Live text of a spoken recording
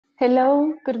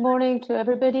Hello, good morning to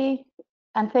everybody,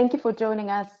 and thank you for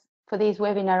joining us for this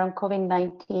webinar on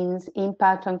COVID-19's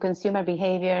impact on consumer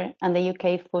behavior and the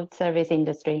UK food service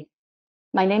industry.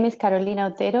 My name is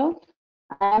Carolina Otero.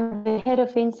 I'm the head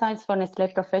of insights for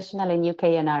Nestlé Professional in UK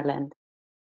and Ireland.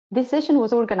 This session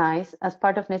was organized as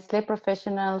part of Nestlé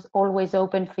Professional's Always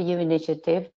Open for You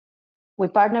initiative. We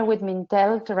partner with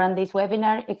Mintel to run this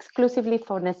webinar exclusively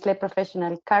for Nestlé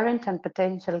Professional current and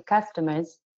potential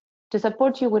customers to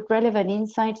support you with relevant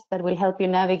insights that will help you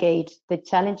navigate the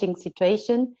challenging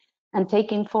situation and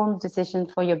take informed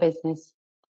decisions for your business.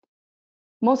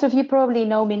 Most of you probably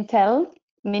know Mintel.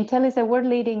 Mintel is a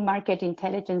world-leading market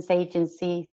intelligence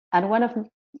agency and one of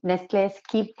Nestlé's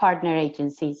key partner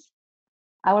agencies.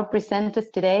 Our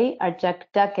presenters today are Jack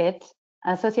Duckett,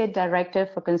 Associate Director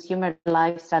for Consumer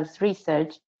Lifestyles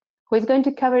Research, who is going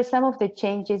to cover some of the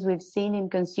changes we've seen in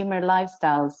consumer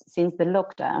lifestyles since the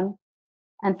lockdown,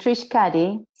 and Trish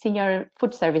Caddy, Senior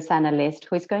Food Service Analyst,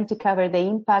 who is going to cover the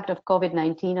impact of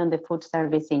COVID-19 on the food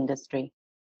service industry.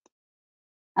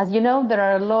 As you know, there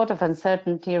are a lot of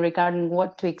uncertainty regarding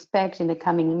what to expect in the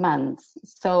coming months.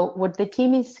 So what the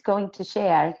team is going to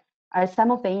share are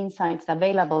some of the insights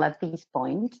available at this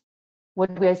point,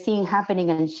 what we are seeing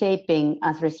happening and shaping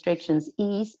as restrictions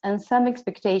ease, and some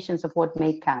expectations of what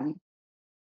may come.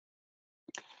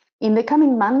 In the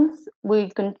coming months,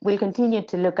 we'll continue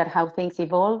to look at how things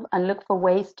evolve and look for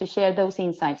ways to share those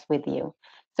insights with you.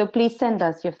 So please send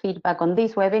us your feedback on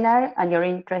this webinar and your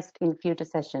interest in future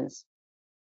sessions.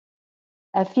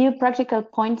 A few practical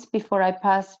points before I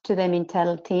pass to the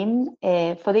Mintel team.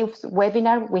 For this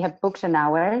webinar, we have booked an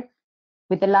hour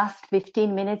with the last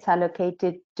 15 minutes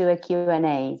allocated to a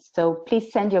Q&A. So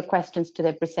please send your questions to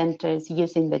the presenters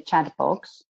using the chat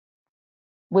box.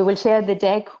 We will share the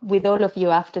deck with all of you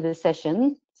after the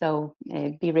session, so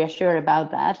be reassured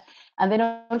about that. And then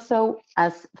also,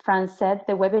 as Fran said,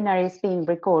 the webinar is being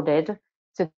recorded.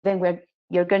 So then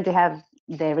you're going to have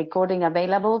the recording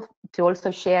available to also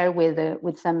share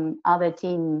with some other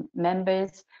team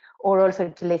members, or also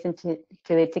to listen to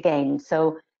it again.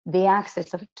 So the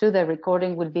access to the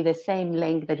recording will be the same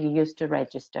link that you used to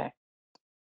register.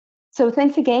 So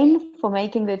thanks again for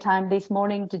making the time this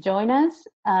morning to join us.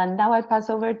 And now I pass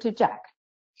over to Jack.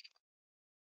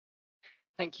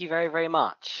 Thank you very, very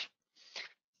much.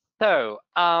 So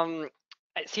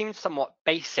it seems somewhat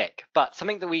basic, but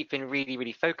something that we've been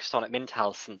really focused on at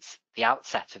Mintel since the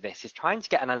outset of this is trying to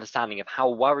get an understanding of how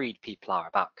worried people are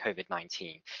about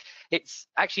COVID-19. It's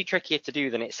actually trickier to do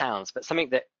than it sounds, but something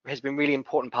that has been really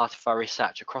important part of our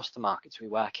research across the markets we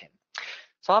work in.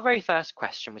 So our very first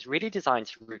question was really designed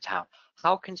to root out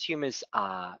how consumers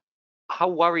how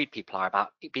worried people are about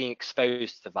being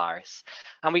exposed to the virus.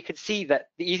 And we could see that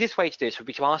the easiest way to do this would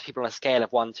be to ask people on a scale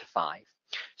of 1 to 5.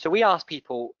 So we asked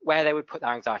people where they would put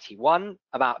their anxiety: 1,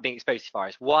 about being exposed to the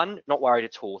virus; 1, not worried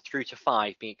at all; through to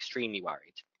 5, being extremely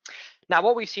worried. Now,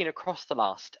 what we've seen across the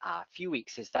last few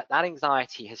weeks is that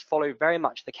anxiety has followed very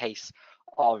much the case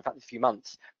of, in fact, a few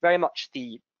months, very much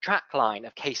the track line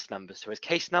of case numbers. So as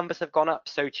case numbers have gone up,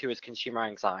 so too has consumer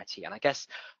anxiety. And I guess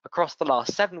across the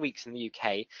last 7 weeks in the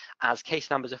UK, as case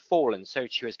numbers have fallen, so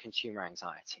too has consumer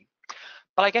anxiety.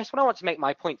 But I guess what I want to make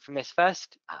my point from this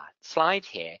first slide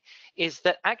here is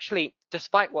that actually,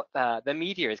 despite what the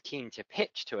media is keen to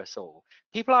pitch to us all,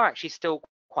 people are actually still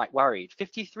quite worried.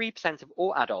 53% of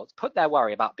all adults put their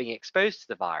worry about being exposed to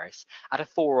the virus at a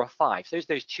 4 or 5. So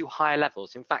those two higher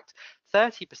levels. In fact,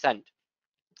 30%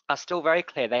 are still very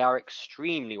clear they are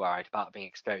extremely worried about being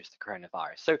exposed to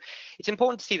coronavirus. So it's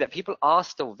important to see that people are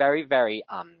still very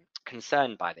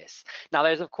concerned by this. Now,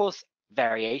 there's of course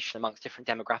variation amongst different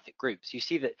demographic groups. You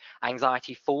see that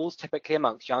anxiety falls typically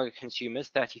amongst younger consumers,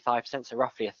 35%, so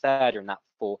roughly a third are in that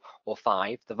 4 or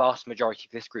 5. The vast majority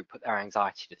of this group put their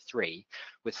anxiety to 3,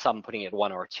 with some putting it at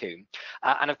 1 or 2.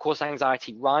 And of course,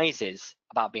 anxiety rises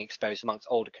about being exposed amongst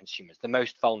older consumers, the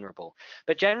most vulnerable.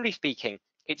 But generally speaking,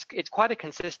 it's quite a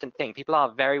consistent thing. People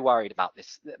are very worried about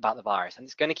the virus, and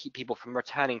it's going to keep people from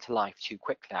returning to life too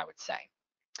quickly, I would say.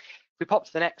 If we pop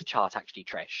to the next chart, actually,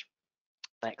 Trish.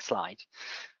 Next slide.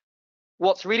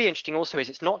 What's really interesting also is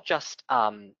it's not just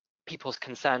people's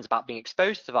concerns about being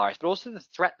exposed to the virus, but also the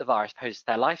threat the virus poses to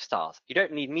their lifestyles. You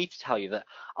don't need me to tell you that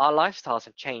our lifestyles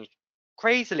have changed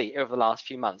crazily over the last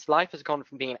few months. Life has gone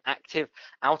from being an active,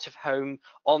 out-of-home,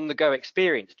 on-the-go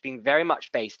experience to being very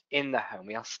much based in the home.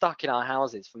 We are stuck in our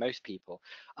houses for most people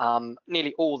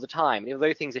nearly all the time. And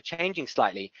although things are changing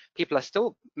slightly, people are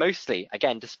still mostly,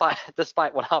 again,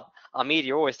 despite what our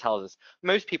media always tells us,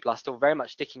 most people are still very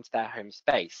much sticking to their home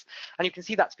space. And you can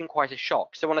see that's been quite a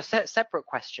shock. So on a separate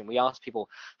question, we asked people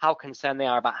how concerned they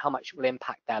are about how much it will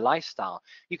impact their lifestyle.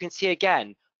 You can see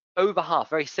again, over half,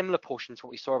 very similar portion to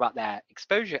what we saw about their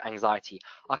exposure anxiety,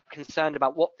 are concerned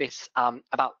about what this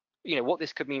what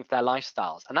this could mean for their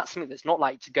lifestyles. And that's something that's not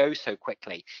likely to go so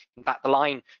quickly. In fact, the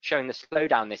line showing the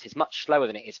slowdown this is much slower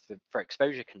than it is for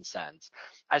exposure concerns,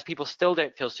 as people still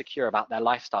don't feel secure about their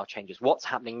lifestyle changes. What's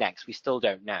happening next? We still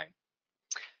don't know.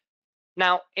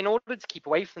 Now, in order to keep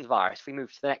away from the virus, if we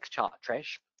move to the next chart,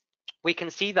 Trish, we can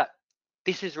see that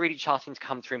this is really starting to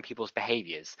come through in people's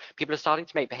behaviors. People are starting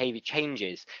to make behavior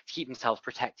changes to keep themselves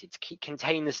protected, to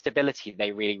contain the stability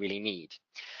they really, really need.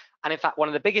 And in fact, one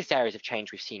of the biggest areas of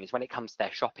change we've seen is when it comes to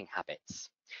their shopping habits.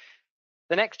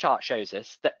 The next chart shows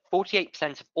us that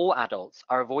 48% of all adults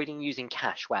are avoiding using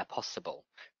cash where possible.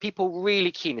 People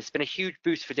really keen, it's been a huge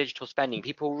boost for digital spending,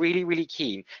 people really, really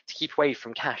keen to keep away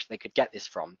from cash they could get this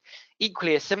from.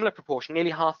 Equally, a similar proportion,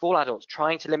 nearly half of all adults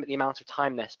trying to limit the amount of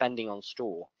time they're spending on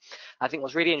store. I think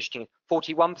what's really interesting,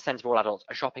 41% of all adults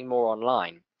are shopping more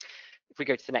online. If we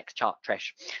go to the next chart,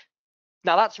 Trish.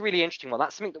 Now, that's a really interesting one.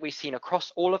 That's something that we've seen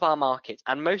across all of our markets,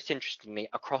 and most interestingly,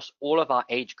 across all of our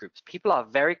age groups. People are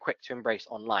very quick to embrace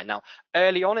online. Now,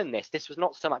 early on in this was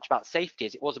not so much about safety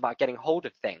as it was about getting hold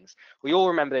of things. We all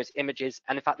remember those images,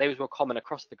 and in fact, those were common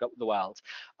across the world,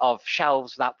 of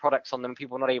shelves without products on them,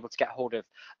 people not able to get hold of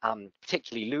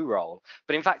particularly loo roll.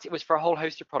 But in fact, it was for a whole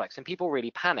host of products, and people really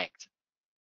panicked.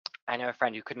 I know a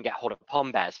friend who couldn't get hold of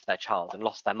pom bears for their child and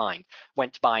lost their mind,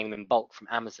 went to buying them in bulk from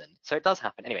Amazon. So it does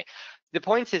happen. Anyway, the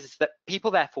point is that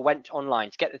people therefore went online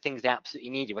to get the things they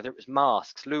absolutely needed, whether it was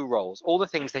masks, loo rolls, all the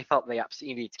things they felt they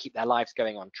absolutely needed to keep their lives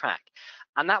going on track.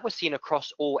 And that was seen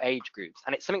across all age groups.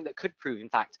 And it's something that could prove, in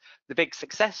fact, the big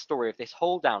success story of this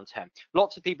whole downturn.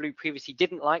 Lots of people who previously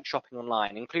didn't like shopping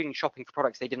online, including shopping for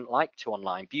products they didn't like to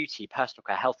online, beauty, personal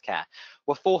care, healthcare,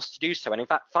 were forced to do so. And in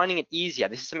fact, finding it easier,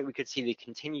 this is something we could see they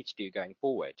continue to do going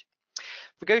forward.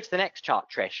 If we go to the next chart,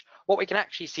 Trish, what we can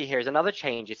actually see here is another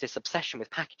change is this obsession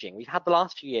with packaging. We've had the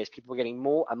last few years, people were getting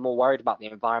more and more worried about the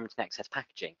environment and excess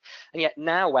packaging. And yet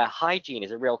now where hygiene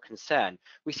is a real concern,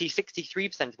 we see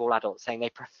 63% of all adults saying they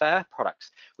prefer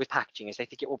products with packaging as they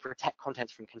think it will protect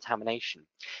contents from contamination.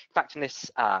 In fact, in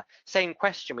this same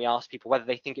question, we asked people whether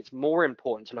they think it's more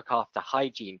important to look after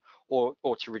hygiene or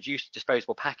to reduce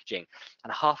disposable packaging.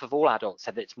 And half of all adults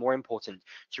said that it's more important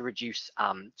to reduce,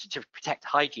 to protect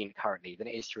hygiene currently than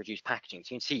it is to reduce packaging.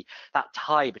 So you can see that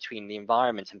tie between the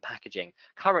environment and packaging.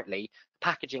 Currently,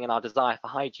 packaging and our desire for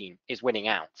hygiene is winning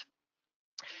out.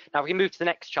 Now we can move to the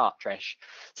next chart, Trish.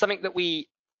 Something that we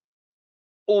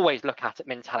always look at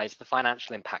Mintel is the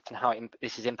financial impact and how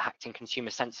this is impacting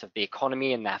consumer sense of the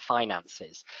economy and their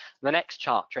finances. The next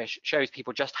chart, Trish, shows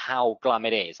people just how glum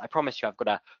it is. I promise you I've got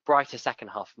a brighter second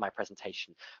half of my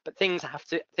presentation, but things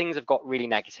have got really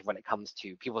negative when it comes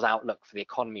to people's outlook for the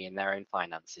economy and their own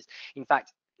finances. In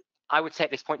fact, I would say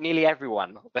at this point, nearly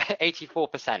everyone,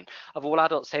 84% of all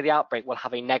adults say the outbreak will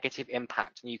have a negative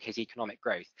impact on the UK's economic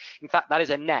growth. In fact, that is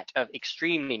a net of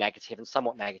extremely negative and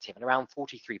somewhat negative, and around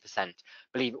 43%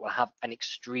 believe it will have an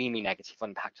extremely negative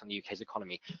impact on the UK's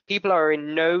economy. People are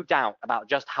in no doubt about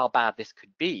just how bad this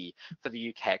could be for the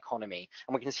UK economy.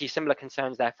 And we can see similar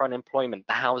concerns there for unemployment.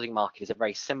 The housing market is a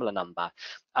very similar number.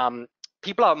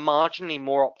 People are marginally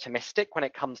more optimistic when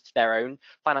it comes to their own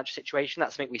financial situation.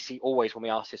 That's something we see always when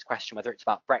we ask this question, whether it's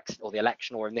about Brexit or the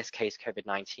election, or in this case,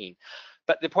 COVID-19.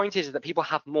 But the point is that people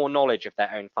have more knowledge of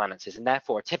their own finances and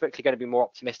therefore are typically going to be more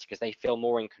optimistic as they feel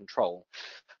more in control.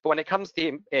 But when it comes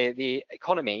to the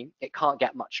economy, it can't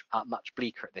get much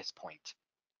bleaker at this point.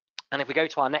 And if we go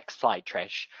to our next slide,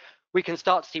 Trish, we can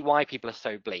start to see why people are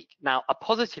so bleak. Now, a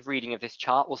positive reading of this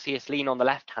chart will see us lean on the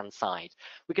left-hand side.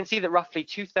 We can see that roughly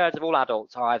 2/3 of all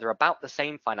adults are either about the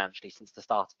same financially since the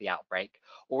start of the outbreak,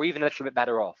 or even a little bit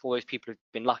better off, all those people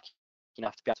who've been lucky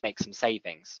enough to be able to make some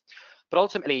savings. But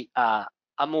ultimately,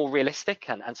 a more realistic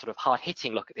and sort of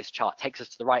hard-hitting look at this chart takes us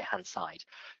to the right-hand side.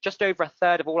 Just over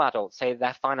 1/3 of all adults say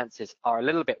their finances are a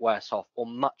little bit worse off or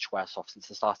much worse off since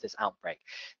the start of this outbreak.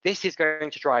 This is going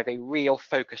to drive a real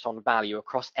focus on value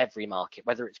across every market,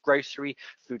 whether it's grocery,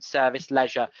 food service,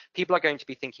 leisure. People are going to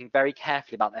be thinking very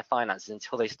carefully about their finances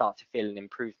until they start to feel an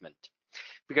improvement.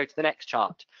 If we go to the next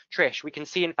chart, Trish, we can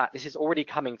see, in fact, this is already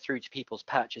coming through to people's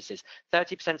purchases.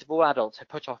 30% of all adults have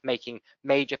put off making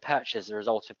major purchases as a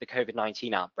result of the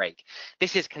COVID-19 outbreak.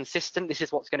 This is consistent. This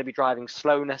is what's going to be driving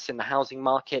slowness in the housing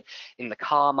market, in the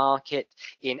car market,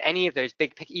 in any of those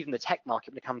big, even the tech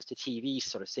market when it comes to TVs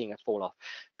sort of seeing a fall off.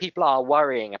 People are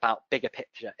worrying about bigger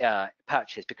picture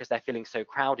purchases because they're feeling so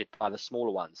crowded by the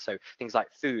smaller ones. So things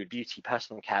like food, beauty,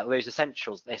 personal care, all those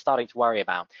essentials they're starting to worry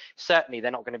about. Certainly,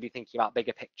 they're not going to be thinking about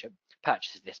bigger picture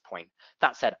purchases at this point.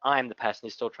 That said, I am the person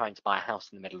who's still trying to buy a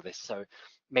house in the middle of this, so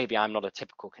maybe I'm not a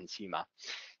typical consumer.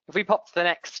 If we pop to the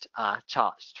next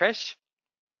chart, Trish,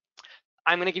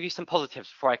 I'm going to give you some positives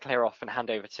before I clear off and hand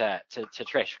over to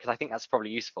Trish, because I think that's probably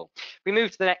useful. If we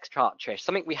move to the next chart, Trish,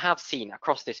 something we have seen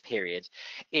across this period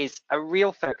is a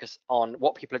real focus on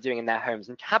what people are doing in their homes,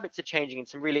 and habits are changing in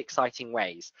some really exciting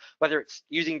ways, whether it's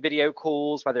using video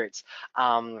calls, whether it's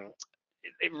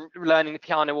learning the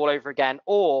piano all over again,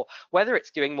 or whether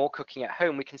it's doing more cooking at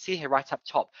home. We can see here right up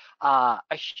top, a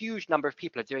huge number of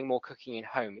people are doing more cooking in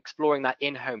home, exploring that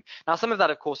in home. Now, some of that,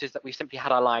 of course, is that we simply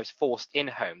had our lives forced in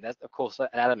home. There's, of course, an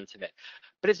element of it.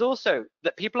 But it's also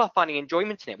that people are finding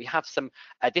enjoyment in it. We have some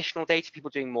additional data, people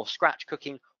doing more scratch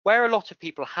cooking, where a lot of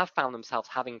people have found themselves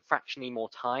having fractionally more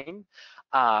time,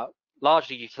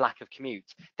 largely due to lack of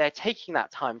commute. They're taking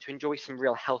that time to enjoy some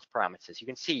real health parameters. You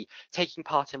can see taking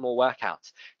part in more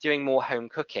workouts, doing more home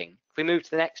cooking. If we move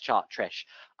to the next chart, Trish,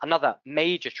 another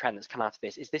major trend that's come out of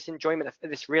this is this enjoyment of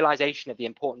this realization of the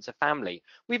importance of family.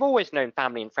 We've always known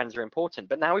family and friends are important,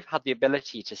 but now we've had the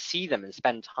ability to see them and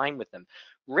spend time with them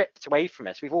ripped away from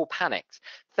us. We've all panicked.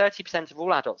 30% of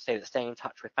all adults say that staying in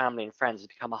touch with family and friends has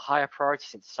become a higher priority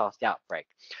since the start of the outbreak.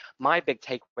 My big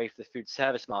takeaway for the food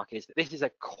service market is that this is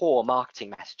a core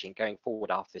marketing messaging going forward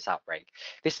after this outbreak.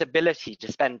 This ability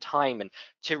to spend time and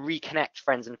to reconnect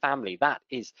friends and family, that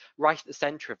is right at the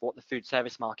center of what the food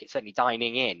service market, certainly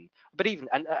dining in, but even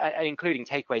and including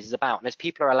takeaways, is about. And as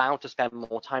people are allowed to spend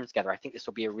more time together, I think this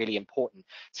will be a really important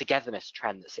togetherness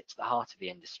trend that sits at the heart of the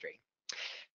industry.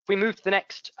 If we move to the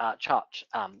next chart,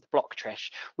 block,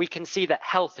 Trish, we can see that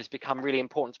health has become really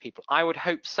important to people. I would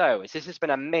hope so, as this has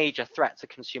been a major threat to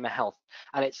consumer health,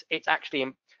 and it's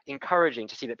actually encouraging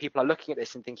to see that people are looking at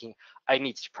this and thinking, I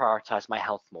need to prioritize my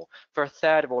health more. For a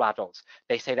third of all adults,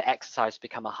 they say that exercise has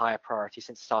become a higher priority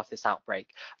since the start of this outbreak.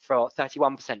 For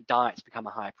 31%, diet's become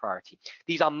a higher priority.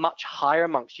 These are much higher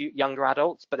amongst younger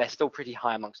adults, but they're still pretty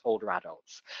high amongst older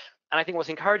adults. And I think what's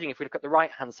encouraging, if we look at the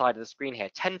right-hand side of the screen here,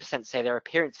 10% say their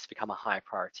appearance has become a higher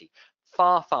priority,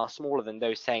 far, far smaller than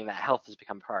those saying that health has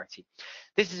become priority.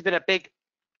 This has been a big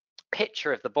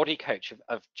picture of the body coach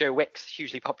of Joe Wicks,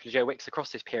 hugely popular Joe Wicks,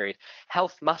 across this period.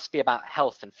 Health must be about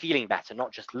health and feeling better,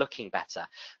 not just looking better.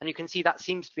 And you can see that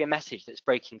seems to be a message that's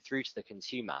breaking through to the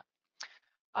consumer.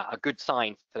 A good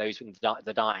sign for those in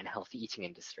the diet and healthy eating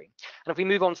industry. And if we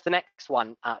move on to the next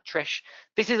one, Trish,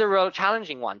 this is a real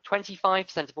challenging one.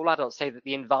 25% of all adults say that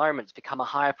the environment's become a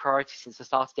higher priority since the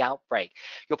start of the outbreak.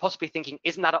 You're possibly thinking,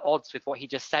 isn't that at odds with what he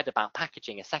just said about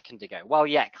packaging a second ago? Well,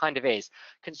 yeah, it kind of is.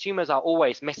 Consumers are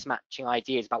always mismatching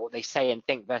ideas about what they say and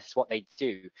think versus what they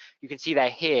do. You can see they're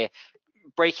here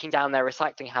breaking down their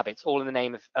recycling habits, all in the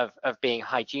name of being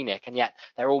hygienic, and yet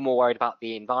they're all more worried about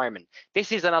the environment.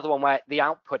 This is another one where the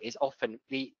output is often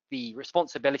the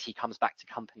responsibility comes back to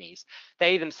companies.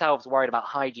 They themselves are worried about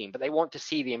hygiene, but they want to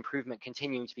see the improvement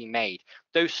continuing to be made.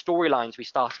 Those storylines we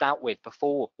started out with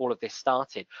before all of this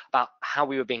started about how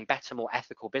we were being better, more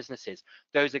ethical businesses,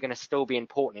 those are going to still be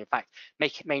important. In fact,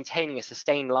 maintaining a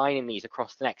sustained line in these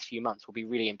across the next few months will be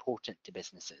really important to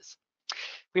businesses.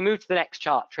 If we move to the next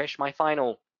chart, Trish, my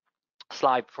final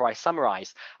slide before I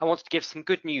summarize, I wanted to give some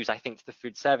good news, I think, to the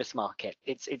food service market.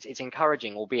 It's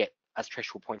encouraging, albeit, as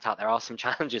Trish will point out, there are some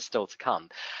challenges still to come.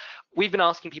 We've been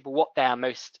asking people what they are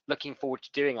most looking forward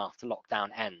to doing after lockdown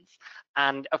ends.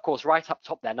 And of course, right up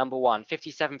top there, number one,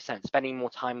 57% spending more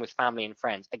time with family and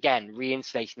friends. Again,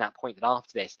 reinstating that point that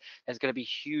after this, there's going to be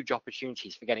huge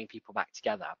opportunities for getting people back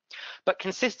together. But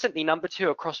consistently, number two,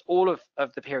 across all of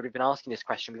the period we've been asking this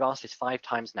question, we've asked this 5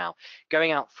 times now,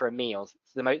 going out for a meal,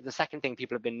 the second thing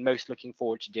people have been most looking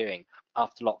forward to doing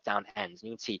after lockdown ends. And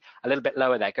you can see a little bit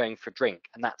lower there, going for a drink,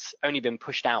 and that's only been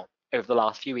pushed out over the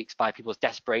last few weeks by people's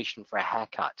desperation for a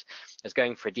haircut, as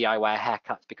going for a DIY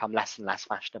haircut become less and less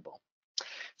fashionable.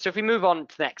 So if we move on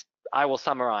to the next, I will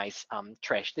summarize,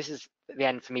 Trish. This is the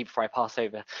end for me before I pass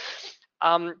over.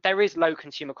 There is low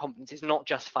consumer confidence. It's not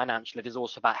just financial, it is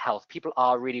also about health. People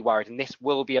are really worried, and this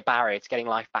will be a barrier to getting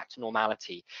life back to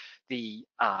normality. The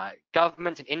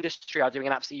government and industry are doing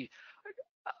an absolutely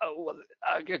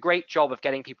a great job of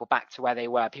getting people back to where they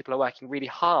were. People are working really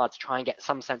hard to try and get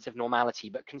some sense of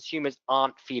normality, but consumers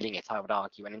aren't feeling it, I would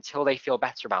argue. And until they feel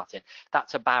better about it,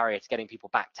 that's a barrier to getting people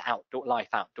back to life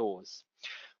outdoors.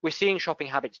 We're seeing shopping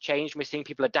habits change. We're seeing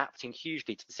people adapting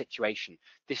hugely to the situation.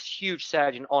 This huge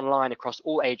surge in online across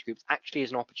all age groups actually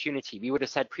is an opportunity. We would have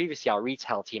said previously, our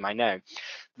retail team, I know,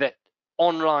 that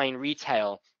online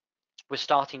retail was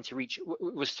starting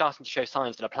to show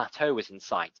signs that a plateau was in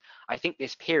sight. I think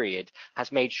this period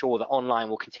has made sure that online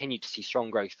will continue to see strong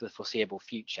growth for the foreseeable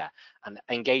future, and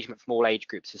engagement from all age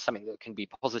groups is something that can be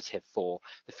positive for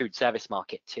the food service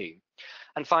market too.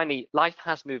 And finally, life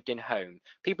has moved in home.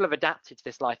 People have adapted to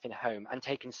this life in home and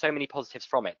taken so many positives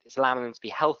from it. It's allowing them to be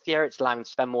healthier, it's allowing them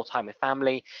to spend more time with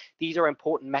family. These are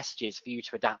important messages for you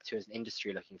to adapt to as an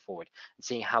industry looking forward, and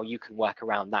seeing how you can work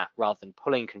around that rather than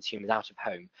pulling consumers out of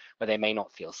home where they may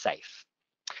not feel safe.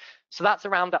 So that's a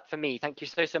roundup for me. Thank you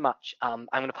so much. I'm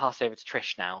going to pass over to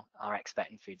Trish now, our expert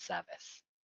in food service.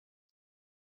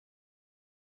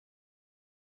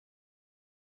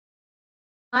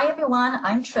 Hi everyone,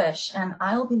 I'm Trish, and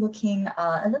I'll be looking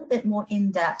a little bit more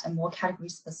in-depth and more category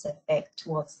specific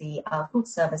towards the food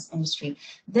service industry.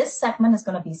 This segment is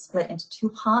going to be split into two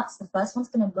parts. The first one's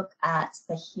going to look at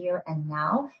the here and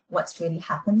now, what's really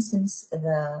happened since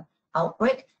the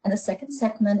outbreak, and the second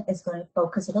segment is going to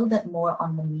focus a little bit more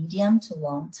on the medium to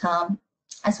long term,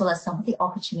 as well as some of the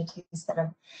opportunities that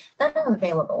are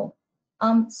available.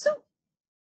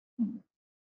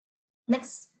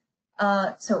 Next.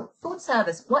 So food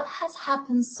service, what has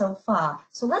happened so far?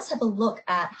 So let's have a look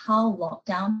at how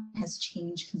lockdown has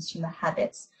changed consumer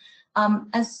habits.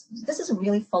 As this is a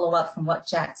really follow-up from what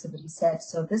Jack's already said,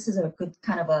 so this is a good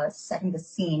kind of a setting the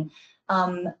scene.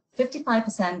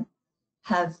 55%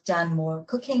 have done more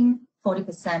cooking,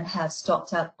 40% have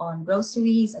stocked up on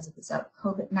groceries as a result of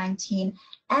COVID-19,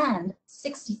 and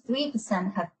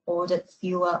 63% have ordered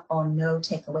fewer or no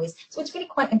takeaways. So it's really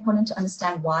quite important to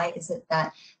understand why is it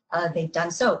that they've done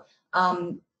so.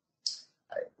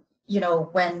 You know,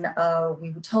 when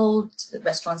we were told that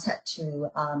restaurants had to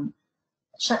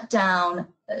shut down,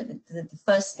 the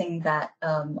first thing that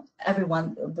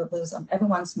was on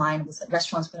everyone's mind was that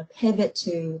restaurants were going to pivot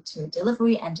to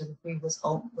delivery, and delivery was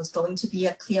going to be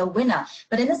a clear winner.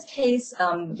 But in this case,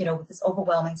 you know, with this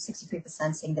overwhelming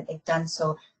 63% saying that they've done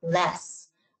so less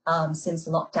since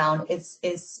the lockdown,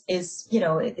 is you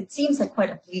know, it seems like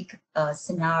quite a bleak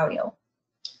scenario.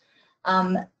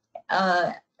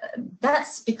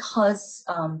 That's because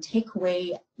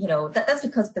takeaway, you know, that's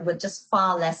because there were just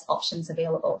far less options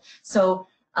available. So,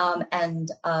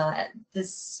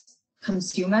 this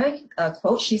consumer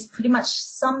quote, she's pretty much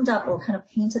summed up or kind of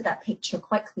painted that picture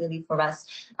quite clearly for us,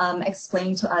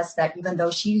 explaining to us that even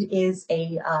though she is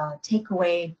a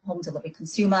takeaway home delivery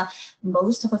consumer,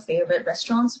 most of her favorite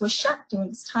restaurants were shut during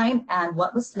this time, and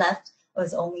what was left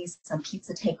was only some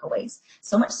pizza takeaways.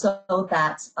 So much so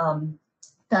that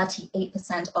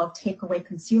 38% of takeaway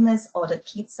consumers ordered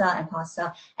pizza and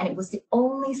pasta, and it was the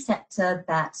only sector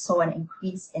that saw an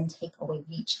increase in takeaway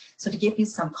reach. So to give you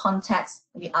some context,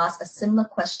 we asked a similar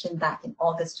question back in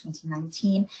August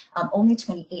 2019. Only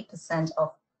 28%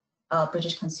 of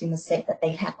British consumers said that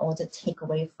they had ordered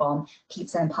takeaway from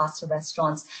pizza and pasta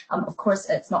restaurants. Of course,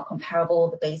 it's not comparable,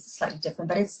 the base is slightly different,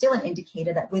 but it's still an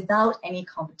indicator that without any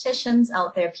competitions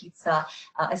out there, pizza,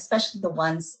 especially the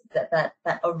ones that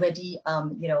already,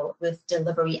 you know, with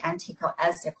delivery and takeout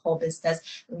as their core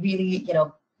business, really, you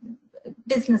know,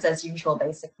 business as usual,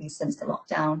 basically, since the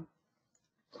lockdown.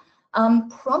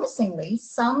 Promisingly,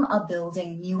 some are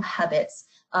building new habits.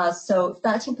 So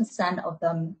 13% of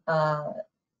them,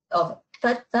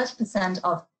 30%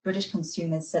 of British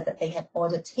consumers said that they had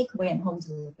ordered takeaway and home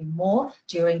delivery more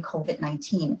during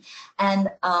COVID-19. And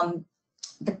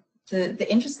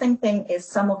the interesting thing is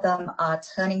some of them are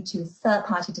turning to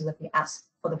third-party delivery apps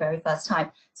for the very first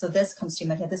time. So this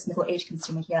consumer here, this middle-aged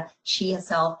consumer here, she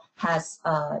herself has,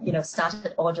 you know,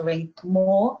 started ordering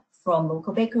more from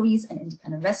local bakeries and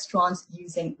independent restaurants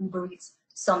using Uber Eats,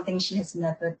 something she has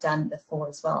never done before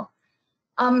as well.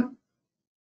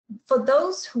 For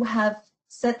those who have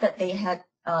said that they had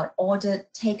ordered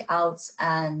takeouts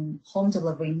and home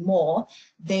delivery more,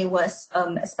 they were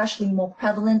especially more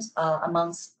prevalent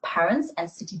amongst parents and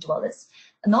city dwellers.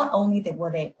 Not only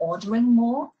were they ordering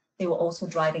more, they were also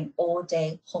driving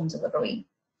all-day home delivery.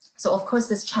 So of course,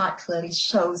 this chart clearly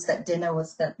shows that dinner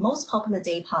was the most popular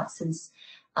day part since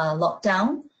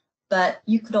lockdown, but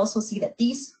you could also see that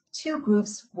these two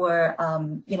groups were,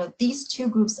 you know, these two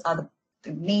groups are the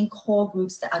main core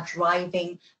groups that are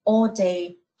driving all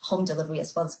day home delivery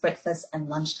as well as breakfast and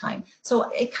lunchtime. So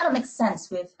it kind of makes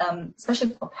sense with,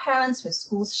 especially for parents with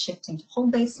schools shifting to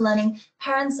home-based learning,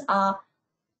 parents are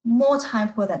more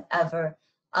time poor than ever.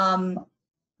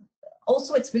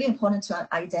 Also, it's really important to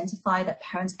identify that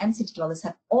parents and city dwellers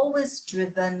have always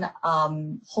driven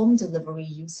home delivery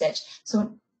usage.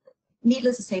 So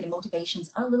needless to say, the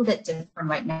motivations are a little bit different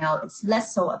right now. It's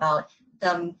less so about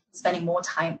them spending more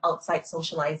time outside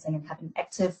socializing and having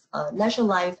active leisure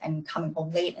life and coming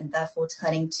home late, and therefore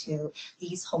turning to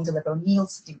these home delivery meal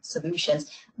solutions.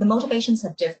 The motivations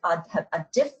are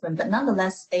different, but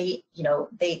nonetheless, they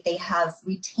have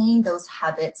retained those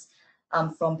habits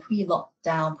from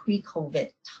pre-lockdown,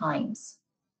 pre-COVID times.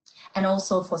 And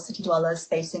also for city dwellers,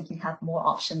 they simply have more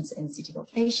options in city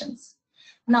locations.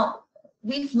 Now,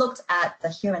 we've looked at the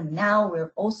here and now.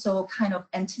 We're also kind of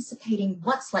anticipating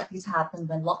what's likely to happen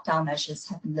when lockdown measures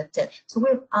have been lifted. So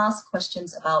we've asked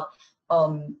questions about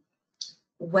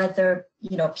whether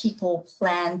people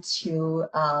plan to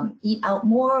eat out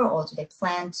more, or do they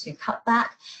plan to cut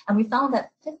back? And we found that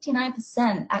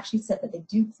 59% actually said that they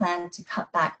do plan to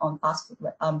cut back on fast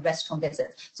food restaurant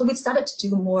visits. So we started to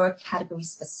do more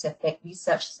category-specific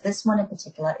research. This one in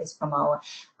particular is from our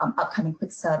upcoming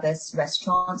quick service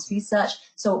restaurants research.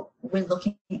 So we're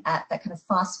looking at that kind of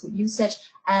fast food usage,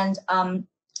 and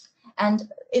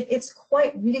it's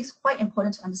quite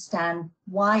important to understand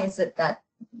why is it that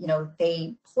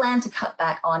they plan to cut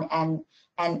back on,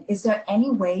 and is there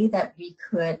any way that we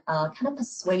could kind of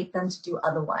persuade them to do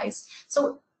otherwise?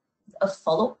 So a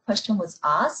follow-up question was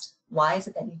asked: why is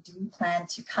it that you do plan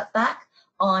to cut back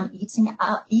on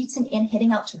eating in,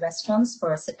 heading out to restaurants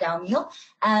for a sit-down meal?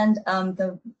 And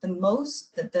the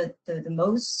most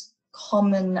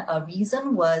common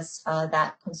reason was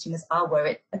that consumers are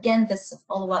worried. Again, this is a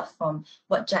follow-up from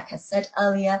what Jack has said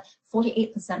earlier.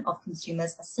 48% of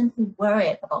consumers are simply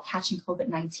worried about catching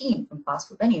COVID-19 from fast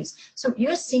food venues. So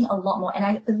you're seeing a lot more, and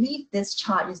I believe this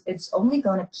chart it's only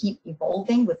going to keep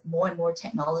evolving with more and more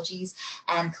technologies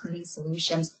and cleaning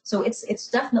solutions. So it's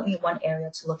definitely one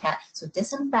area to look at. So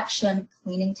disinfection,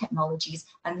 cleaning technologies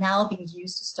are now being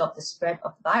used to stop the spread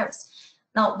of the virus.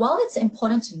 Now, while it's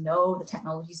important to know the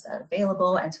technologies that are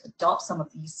available and to adopt some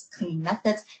of these cleaning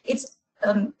methods, it's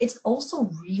also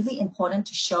really important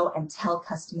to show and tell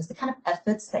customers the kind of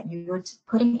efforts that you're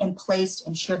putting in place to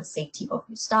ensure the safety of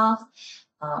your staff,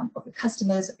 of your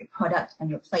customers, of your product, and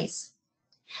your place.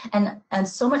 And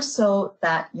so much so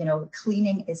that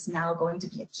cleaning is now going to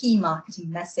be a key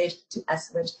marketing message to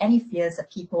assuage any fears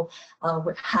that people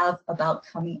would have about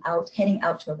heading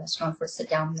out to a restaurant for a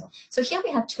sit-down meal. So here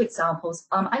we have two examples.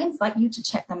 I invite you to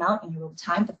check them out in your own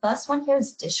time. The first one here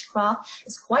is Dishcraft.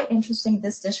 It's quite interesting.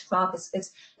 This Dishcraft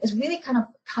is really kind of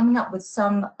coming up with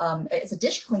some. It's a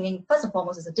dish cleaning. First and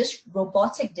foremost, it's a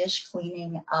robotic dish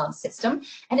cleaning system,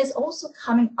 and it's also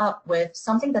coming up with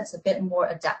something that's a bit more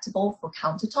adaptable for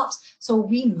countertops. So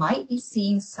we might be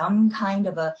seeing some kind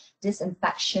of a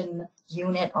disinfection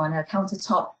unit on a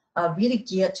countertop, really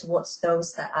geared towards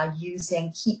those that are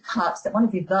using keep cups, that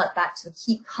want to revert back to the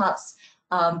keep cups.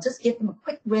 Just give them a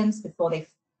quick rinse before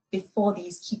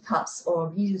these keep cups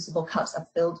or reusable cups are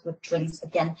filled with drinks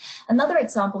again. Another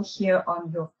example here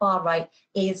on your far right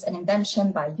is an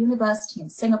invention by a university in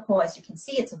Singapore. As you can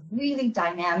see, it's a really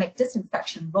dynamic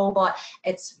disinfection robot.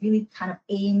 It's really kind of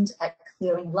aimed at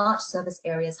clearing large service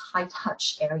areas, high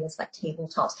touch areas like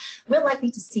tabletops. We're likely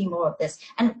to see more of this.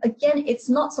 And again, it's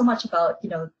not so much about,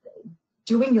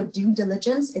 doing your due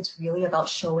diligence. It's really about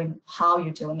showing how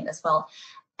you're doing it as well.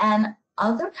 And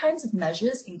other kinds of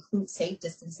measures include safe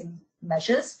distancing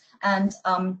measures. And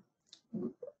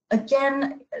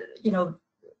again,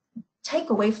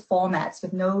 takeaway formats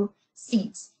with no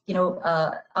seats,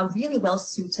 are really well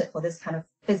suited for this kind of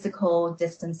physical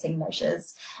distancing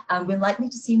measures. We're likely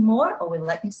to see more, or we're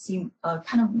likely to see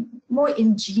kind of more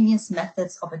ingenious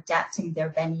methods of adapting their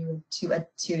venue to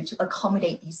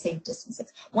accommodate these safe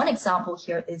distances. One example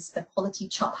here is the Quality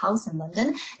Chop House in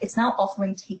London. It's now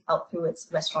offering takeout through its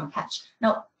restaurant patch.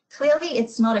 Now, clearly,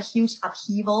 it's not a huge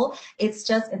upheaval. It's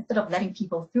just, instead of letting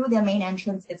people through their main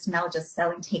entrance, it's now just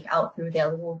selling takeout through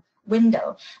their little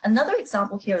window. Another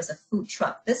example here is a food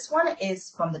truck. This one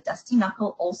is from the Dusty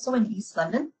Knuckle, also in East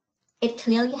London. It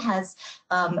clearly has,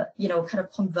 kind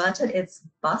of converted its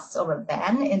bus or a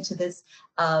van into this,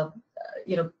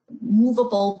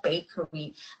 movable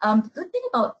bakery. The good thing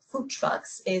about food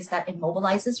trucks is that it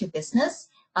mobilizes your business,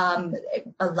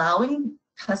 allowing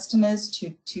customers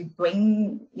to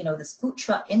bring this food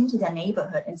truck into their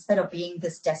neighborhood instead of being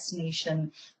this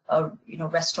destination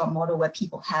restaurant model where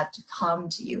people have to come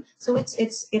to you. So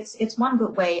it's one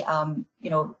good way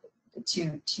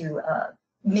to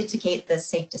mitigate the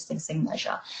safe distancing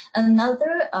measure.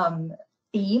 Another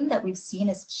theme that we've seen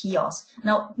is kiosks.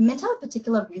 Now, Mintel in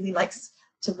particular really likes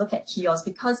to look at kiosks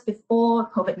because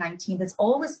before COVID-19, there's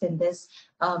always been this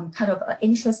kind of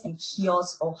interest in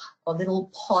kiosks or little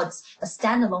pods, a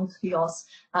standalone kiosk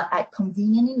at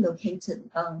conveniently located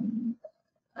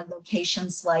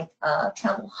locations like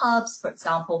travel hubs, for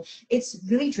example, it's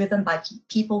really driven by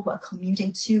people who are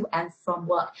commuting to and from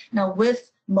work. Now,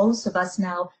 with most of us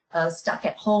now stuck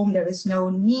at home, there is no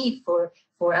need for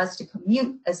us to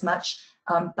commute as much.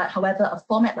 But however, a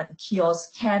format like a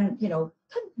kiosk can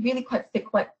really fit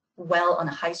quite well on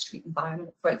a high street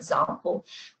environment, for example,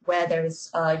 where there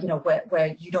is,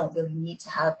 where you don't really need to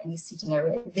have any seating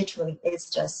area. It literally is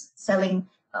just selling,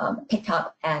 pick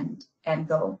up and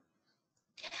go.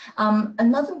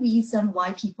 Another reason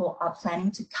why people are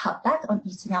planning to cut back on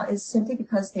eating out is simply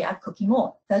because they are cooking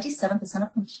more. 37%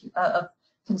 of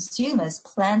consumers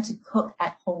plan to cook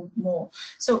at home more.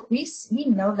 So we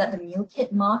know that the meal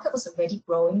kit market was already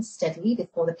growing steadily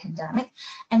before the pandemic,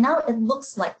 and now it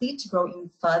looks likely to grow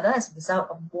even further as a result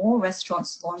of more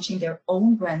restaurants launching their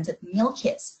own branded meal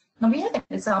kits. Now we have an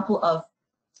example of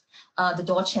the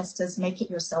Dorchester's Make It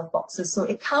Yourself boxes. So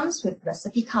it comes with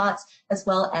recipe cards as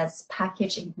well as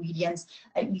packaged ingredients,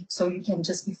 so you can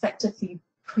just effectively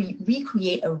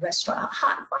recreate a restaurant,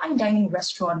 a fine dining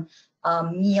restaurant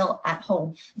meal at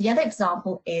home. The other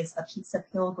example is a Pizza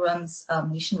Pilgrim's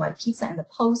nationwide pizza in the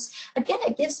post. Again,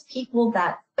 it gives people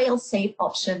that fail-safe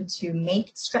option to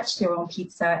stretch their own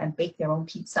pizza and bake their own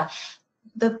pizza.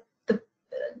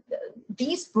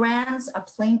 These brands are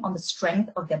playing on the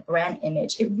strength of their brand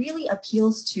image. It really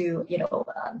appeals to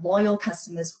loyal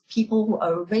customers, people who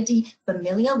are already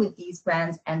familiar with these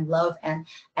brands and love and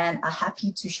are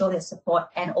happy to show their support,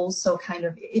 and also kind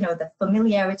of the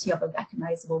familiarity of a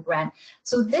recognizable brand.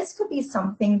 So this could be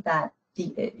something that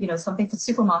something for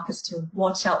supermarkets to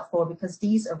watch out for, because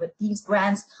these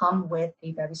brands come with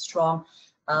a very strong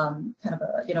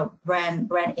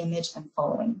brand image and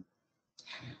following.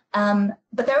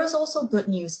 But there is also good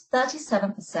news.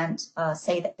 37%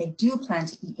 say that they do plan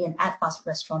to eat in at fast food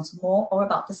restaurants more or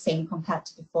about the same compared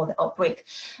to before the outbreak.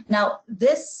 Now,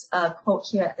 this quote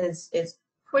here is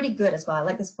pretty good as well. I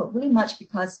like this quote really much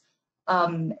because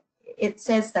it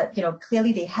says that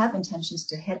clearly they have intentions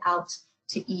to head out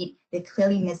to eat. They're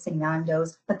clearly missing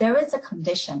Nando's, but there is a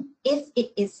condition: if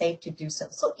it is safe to do so.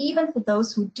 So even for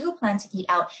those who do plan to eat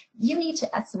out, you need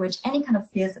to assuage any kind of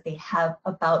fears that they have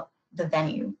about the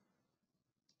venue.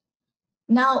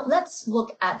 Now, let's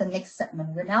look at the next segment.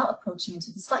 We're now approaching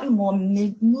into the slightly more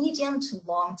medium to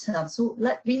long term. So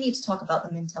we need to talk about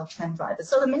the Mintel trend drivers.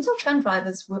 So the Mintel trend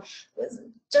drivers were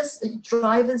just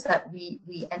drivers that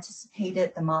we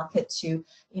anticipated the market to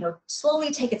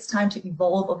slowly take its time to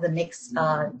evolve over the next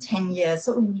 10 years.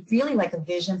 So it was really like a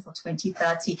vision for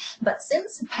 2030. But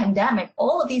since the pandemic,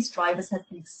 all of these drivers have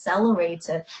been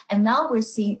accelerated, and now we're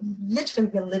seeing, literally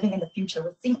we're living in the future.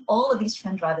 We're seeing all of these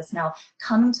trend drivers now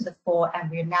coming to the fore, and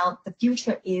the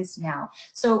future is now.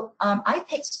 So I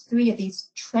picked 3 of these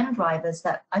trend drivers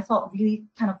that I thought really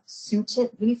kind of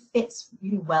really fits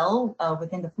really well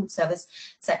within the food service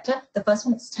sector. The first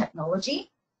one is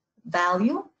technology,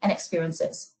 value, and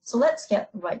experiences. So let's get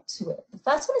right to it. The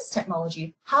first one is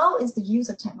technology. How is the use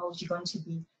of technology going to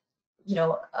be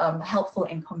helpful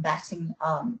in combating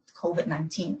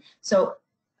COVID-19? So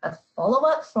a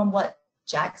follow-up from what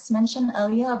Jax mentioned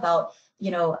earlier about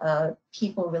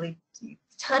people really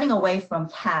turning away from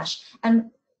cash,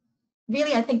 and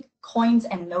really I think coins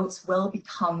and notes will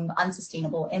become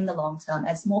unsustainable in the long term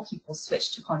as more people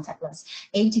switch to contactless.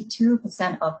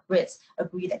 82% of Brits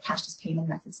agree that cashless payment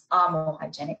methods are more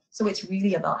hygienic. So it's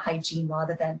really about hygiene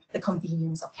rather than the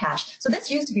convenience of cash. So this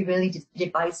used to be really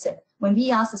divisive. When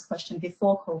we asked this question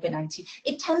before COVID-19,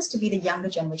 it tends to be the younger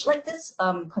generation, like this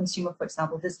consumer, for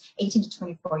example, this 18 to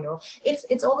 24-year-old.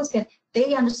 It's always been,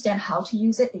 they understand how to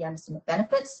use it, they understand the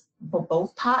benefits for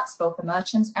both parts, both the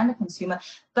merchants and the consumer.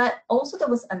 But also there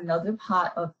was another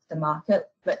part of the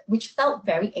market which felt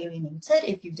very alienated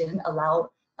if you didn't allow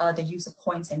the use of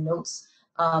coins and notes.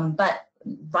 But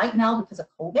right now, because of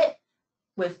COVID,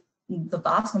 with the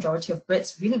vast majority of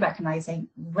Brits really recognizing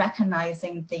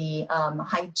the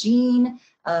hygiene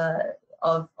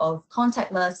of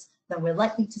contactless, then we're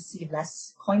likely to see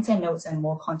less coins and notes and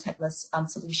more contactless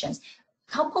solutions.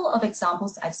 Couple of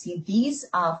examples I've seen. These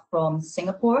are from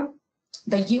Singapore.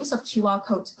 The use of QR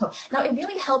code to code. Now, it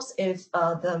really helps if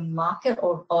the market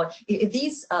or if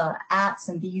these apps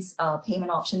and these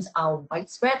payment options are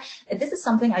widespread. This is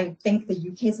something I think the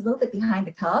UK is a little bit behind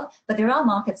the curve, but there are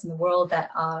markets in the world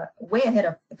that are way ahead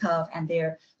of the curve, and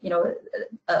they're,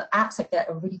 apps like that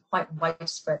are really quite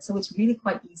widespread. So it's really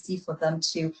quite easy for them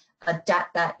to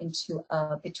adapt that into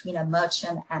between a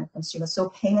merchant and consumer. So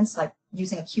payments like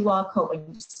using a QR code where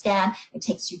you scan, it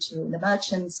takes you to the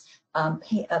merchant's a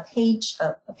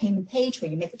payment page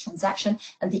where you make a transaction.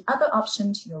 And the other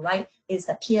option to your right is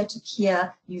a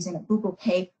peer-to-peer using a Google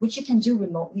Pay, which you can do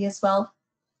remotely as well.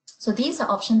 So these are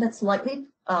options that's likely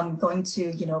going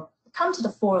to, come to the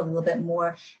fore a little bit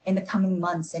more in the coming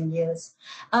months and years.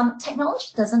 Technology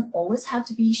doesn't always have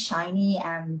to be shiny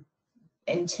and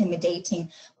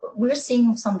intimidating. We're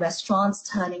seeing some restaurants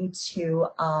turning to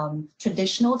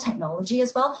traditional technology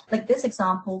as well. Like this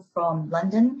example from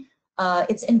London,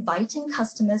 it's inviting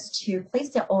customers to place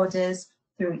their orders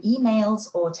through emails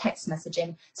or text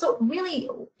messaging. So really,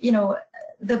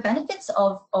 the benefits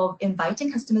of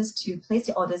inviting customers to place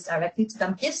their orders directly to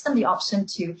them gives them the option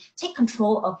to take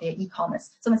control of their e-commerce.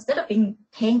 So instead of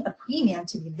paying a premium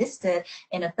to be listed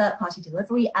in a third-party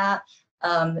delivery app,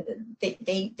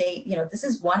 this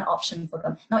is one option for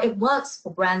them. Now it works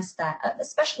for brands that,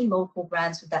 especially local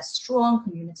brands with that strong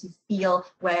community feel,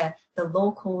 where the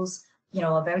locals,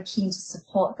 are very keen to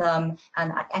support them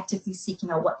and are actively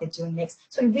seeking out what they're doing next.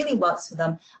 So it really works for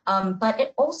them. But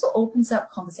it also opens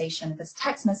up conversation. If it's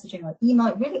text messaging or email,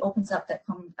 it really opens up that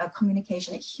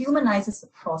communication. It humanizes the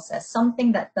process,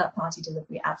 something that third-party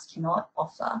delivery apps cannot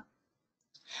offer.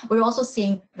 We're also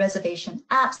seeing reservation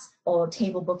apps or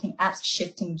table booking apps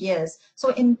shifting gears.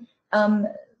 So in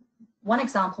one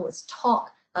example is Talk.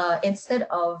 Instead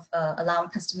of allowing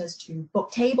customers to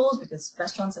book tables because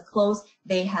restaurants are closed,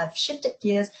 they have shifted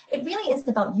gears. It really is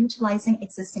about utilizing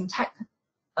existing tech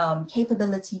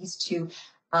capabilities to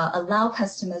allow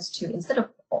customers to, instead of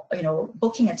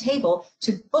booking a table,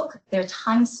 to book their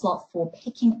time slot for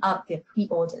picking up their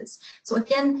pre-orders. So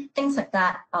again, things like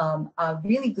that are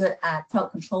really good at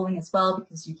crowd controlling as well,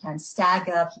 because you can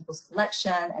stagger people's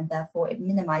collection and therefore it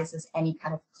minimizes any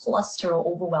kind of cluster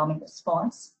or overwhelming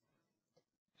response.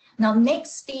 Now,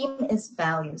 next theme is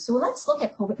value. So let's look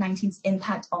at COVID-19's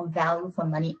impact on value for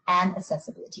money and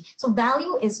accessibility. So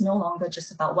value is no longer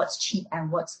just about what's cheap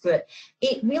and what's good.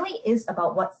 It really is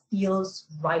about what feels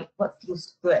right, what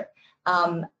feels good,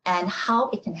 and how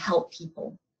it can help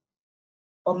people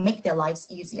or make their lives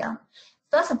easier.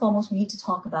 First and foremost, we need to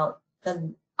talk about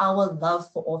our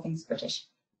love for all things British.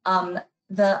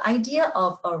 The idea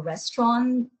of a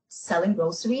restaurant selling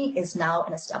grocery is now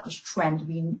an established trend.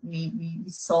 We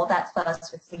saw that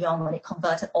first with Leon when it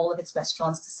converted all of its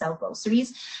restaurants to sell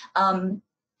groceries.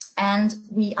 And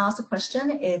we asked the question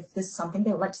if this is something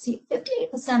they would like to see.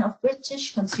 58% of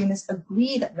British consumers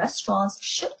agree that restaurants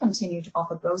should continue to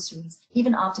offer groceries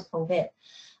even after COVID,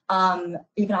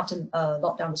 even after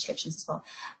lockdown restrictions as well.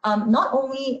 Not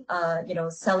only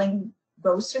selling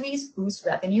groceries boosts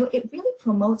revenue, it really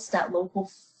promotes that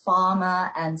local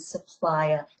farmer and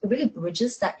supplier. It really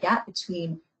bridges that gap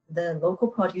between the local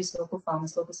produce, local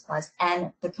farmers, local suppliers,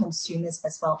 and the consumers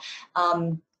as well.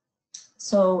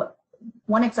 So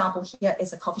one example here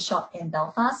is a coffee shop in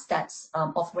Belfast that's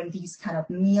offering these kind of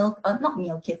not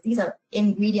meal kits, these are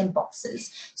ingredient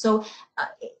boxes. So I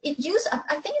think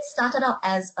it started out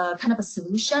as a kind of a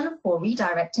solution for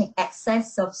redirecting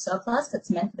excess of surplus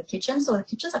that's meant for the kitchen. So the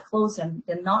kitchens are closed and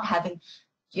they're not having,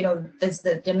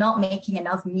 they're not making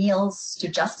enough meals to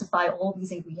justify all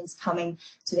these ingredients coming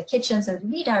to the kitchen. So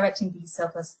redirecting these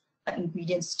surplus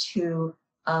ingredients to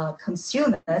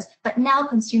consumers, but now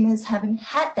consumers having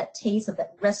had that taste of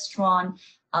that restaurant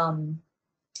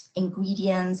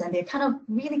ingredients, and they're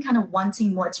really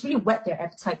wanting more. It's really whet their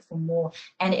appetite for more,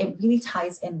 and it really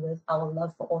ties in with our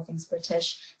love for all things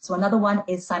British. So another one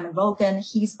is Simon Rogan.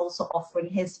 He's also offering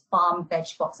his farm veg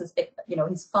boxes,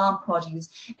 his farm produce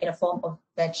in a form of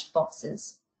veg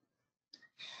boxes.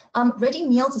 Ready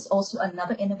meals is also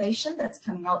another innovation that's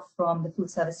coming out from the food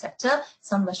service sector.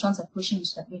 Some restaurants are pushing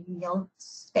into that ready meal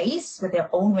space with their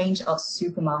own range of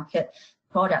supermarket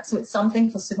products. So it's something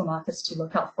for supermarkets to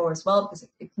look out for as well, because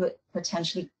it could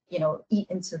potentially, eat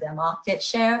into their market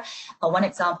share. One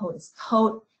example is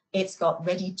Coat. It's got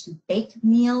ready-to-bake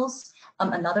meals.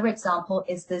 Another example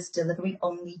is this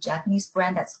delivery-only Japanese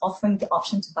brand that's offering the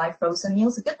option to buy frozen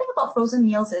meals. The good thing about frozen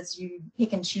meals is you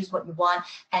pick and choose what you want,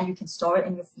 and you can store it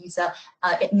in your freezer.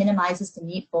 It minimizes the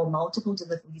need for multiple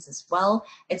deliveries as well.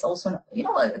 It's also,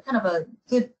 kind of a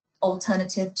good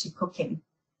alternative to cooking.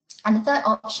 And the third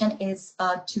option is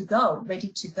to go, ready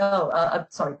to go,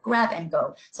 grab and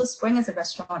go. So Spring is a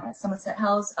restaurant at Somerset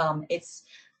House. It's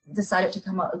decided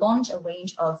to launch a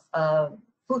range of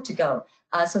food to go.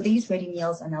 So these ready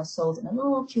meals are now sold in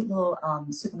a cute little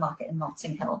supermarket in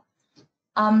Notting Hill.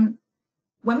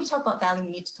 When we talk about value,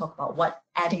 we need to talk about what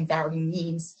adding value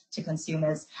means to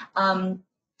consumers.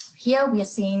 Here we are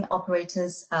seeing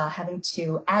operators having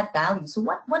to add value. So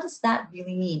what does that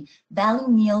really mean? Value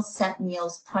meals, set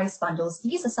meals, price bundles.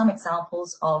 These are some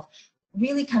examples of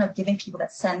really kind of giving people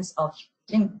that sense of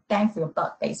getting bang for your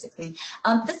buck, basically.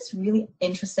 This is really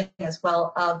interesting as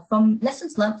well. From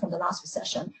lessons learned from the last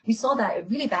recession, we saw that it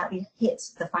really badly hit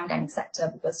the fine dining sector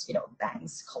because, you know,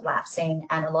 banks collapsing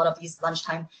and a lot of these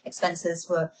lunchtime expenses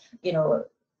were, you know,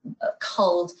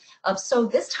 culled. So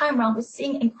this time around, we're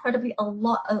seeing incredibly a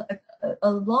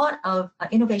lot of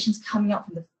innovations coming out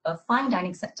from the fine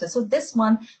dining sector. So this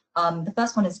one, the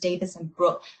first one is Davis and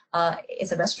Brook.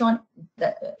 It's a restaurant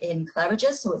in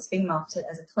Claridge's, so it's being marketed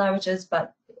as a Claridge's,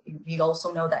 but we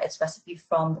also know that it's recipe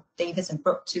from Davis and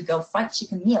Brook to go fried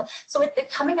chicken meal. So they're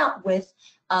coming up with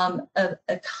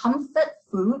a comfort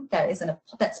food that is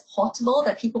that's portable,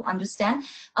 that people understand.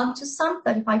 To some,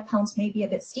 £35 may be a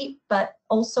bit steep, but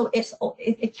also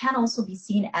it can also be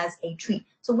seen as a treat.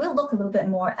 So we'll look a little bit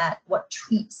more at what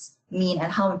treats mean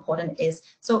and how important it is.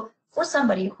 So for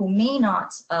somebody who may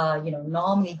not, you know,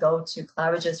 normally go to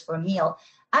Claridge's for a meal,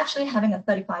 actually having a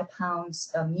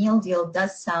 £35 meal deal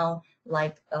does sound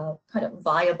like kind of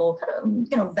viable, kind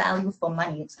of, you know, value for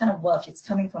money. It's kind of worth it. It's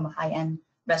coming from a high-end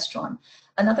restaurant.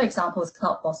 Another example is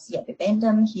Cloud Bossy at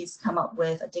Bibendum. He's come up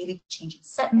with a daily changing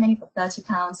set menu for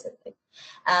 £30.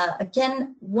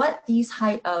 Again, what these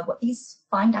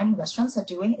fine dining restaurants are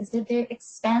doing is that they're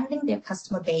expanding their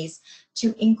customer base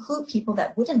to include people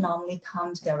that wouldn't normally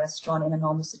come to their restaurant in a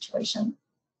normal situation.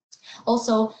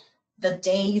 Also, the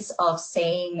days of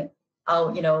saying,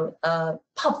 oh, you know,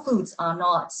 pub foods are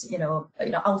not,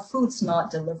 our food's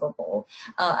not deliverable.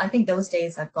 I think those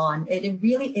days are gone. It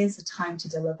really is a time to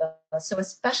deliver. So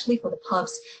especially for the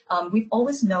pubs, we've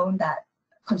always known that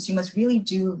consumers really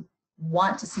do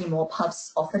want to see more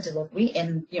pubs offer delivery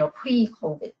in, you know,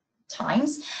 pre-COVID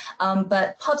times,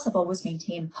 but pubs have always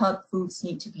maintained pub foods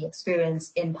need to be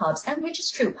experienced in pubs, and which is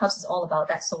true. Pubs is all about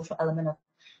that social element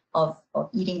of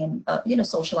eating and you know,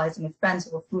 socializing with friends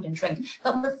over food and drink.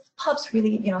 But with pubs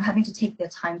really, you know, having to take their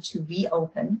time to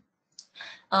reopen,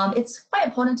 it's quite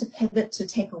important to pivot to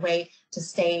takeaway to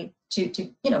stay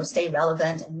stay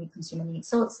relevant and meet consumer needs.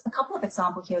 So it's a couple of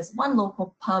examples here. Is one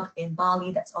local pub in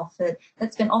Bali that's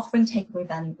been offering takeaway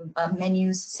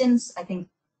menus since, I think,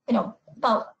 you know,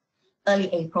 about early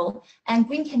April, and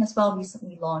Green King as well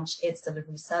recently launched its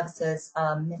delivery services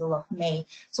middle of May.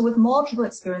 So with more people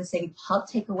experiencing pub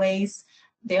takeaways,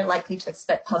 they're likely to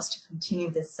expect pubs to continue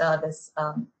this service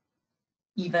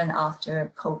even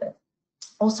after COVID.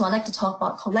 Also, I'd like to talk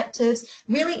about collectives.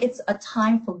 Really, it's a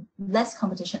time for less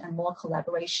competition and more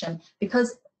collaboration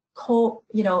because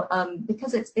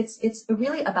it's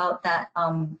really about that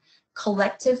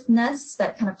collectiveness,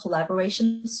 that kind of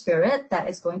collaboration spirit that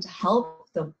is going to help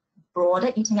the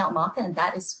broader eating out market, and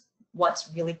that is what's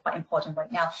really quite important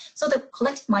right now. So the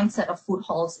collective mindset of food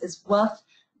halls is worth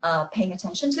paying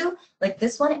attention to. Like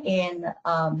this one in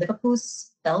Liverpool's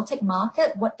Baltic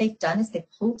Market, what they've done is they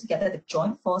pulled together the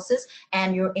joint forces,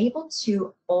 and you're able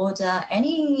to order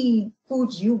any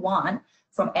food you want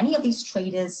from any of these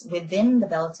traders within the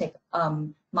Baltic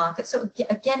market. So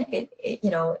again,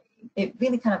 it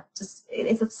really kind of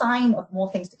it's a sign of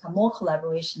more things to come, more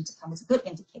collaboration to come. It's a good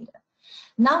indicator.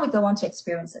 Now we go on to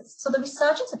experiences. So the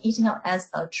resurgence of eating out as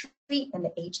a treat in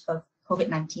the age of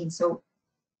COVID-19. So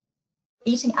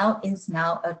eating out is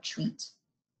now a treat.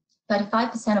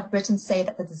 35% of Britons say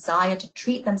that the desire to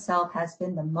treat themselves has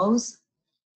been the most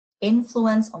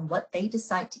influence on what they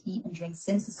decide to eat and drink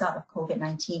since the start of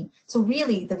COVID-19. So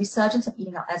really, the resurgence of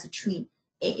eating out as a treat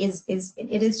it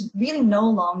is really no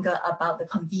longer about the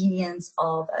convenience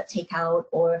of a takeout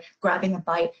or grabbing a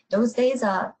bite. Those days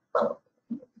are, well,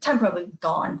 temporarily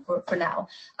gone for now,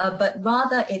 but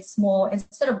rather it's more,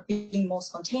 instead of being more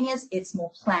spontaneous, it's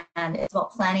more planned. It's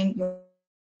about planning your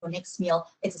next meal.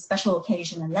 It's a special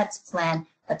occasion, and let's plan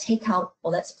a takeout,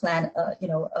 or let's plan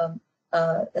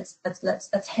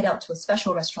let's head out to a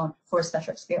special restaurant for a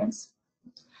special experience.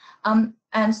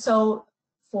 And so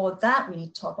for that, we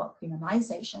need to talk about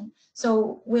premiumization.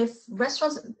 So with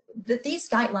restaurants, these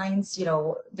guidelines, you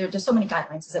know, there's so many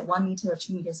guidelines. Is it 1 meter or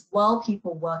 2 meters? While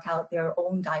people work out their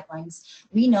own guidelines,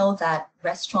 we know that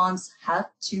restaurants have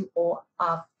to or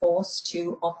are forced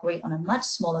to operate on a much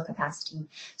smaller capacity.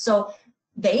 So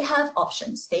they have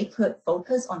options. They could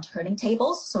focus on turning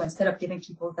tables. So instead of giving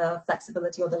people the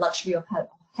flexibility or the luxury of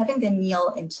having their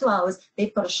meal in 2 hours,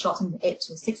 they've got to shorten it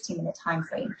to a 60-minute time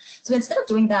frame. So instead of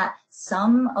doing that,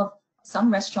 some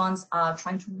restaurants are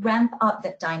trying to ramp up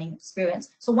that dining experience.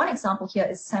 So one example here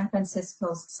is San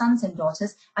Francisco's Sons and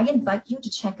Daughters. I invite you to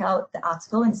check out the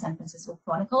article in San Francisco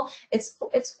Chronicle. It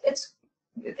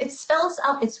spells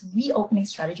out its reopening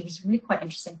strategy, which is really quite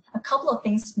interesting. A couple of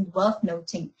things worth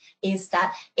noting is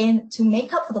that to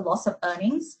make up for the loss of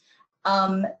earnings,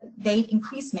 they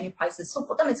increased menu prices. So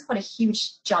for them, it's quite a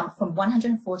huge jump from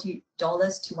 $140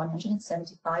 to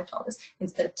 $175.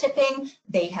 Instead of tipping,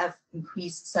 they have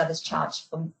increased service charge.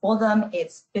 For them,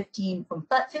 it's 15%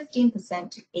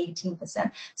 to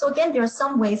 18%. So again, there are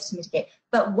some ways to mitigate.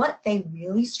 But what they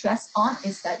really stress on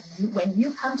is that when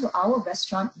you come to our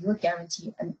restaurant, you're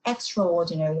guaranteed an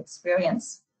extraordinary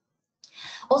experience.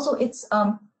 Also, it's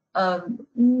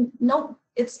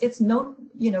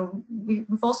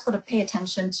we've also got to pay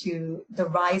attention to the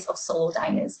rise of solo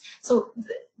diners. So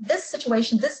this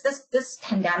situation, this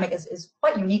pandemic is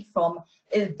quite unique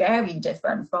is very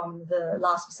different from the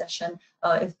last recession.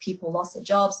 If people lost their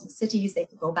jobs in the cities, they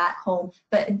could go back home.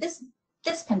 But this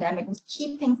pandemic was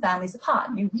keeping families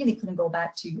apart. You really couldn't go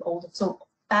back to so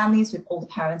families with older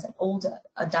parents and older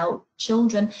adult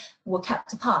children were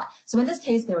kept apart. So in this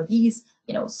case, there were these,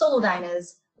 solo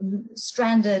diners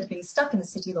stranded, being stuck in the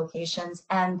city locations,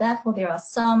 and therefore there is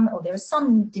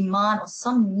some demand or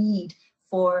some need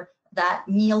for that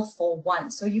meal for one.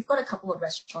 So you've got a couple of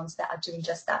restaurants that are doing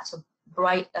just that. So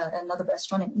Bright, another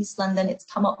restaurant in East London, it's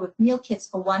come up with meal kits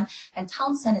for one, and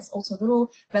Townsend is also a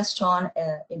little restaurant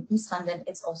in East London.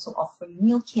 It's also offering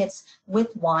meal kits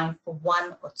with wine for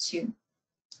one or two.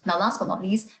 Now, last but not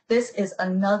least, this is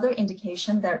another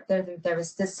indication that there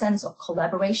is this sense of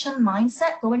collaboration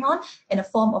mindset going on in a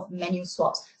form of menu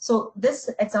swaps. So this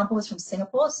example is from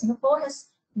Singapore. Singapore has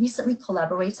recently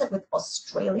collaborated with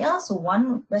Australia. So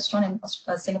one restaurant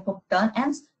in Singapore, Burnt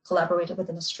Ends, collaborated with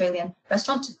an Australian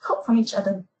restaurant to cook from each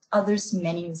other's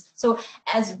menus. So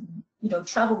as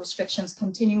travel restrictions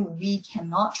continue, we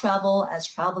cannot travel as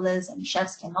travelers, and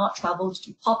chefs cannot travel to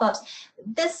do pop-ups.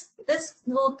 This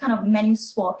little kind of menu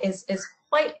swap is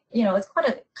quite, it's quite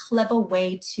a clever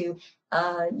way to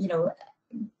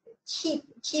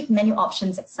keep menu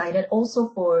options excited, also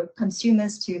for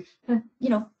consumers to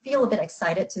feel a bit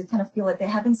excited, to kind of feel like they're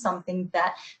having something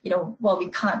that well, we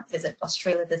can't visit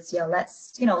Australia this year,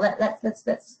 let's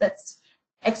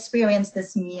experience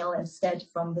this meal instead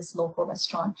from this local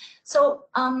restaurant. So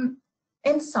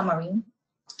in summary,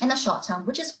 in a short term,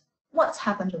 which is what's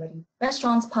happened already,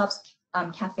 restaurants, pubs,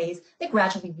 cafes, they're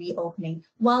gradually reopening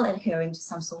while adhering to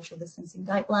some social distancing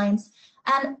guidelines.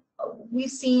 And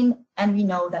we've seen and we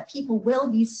know that people will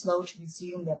be slow to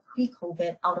resume their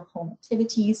pre-COVID out-of-home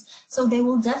activities, so they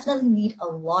will definitely need a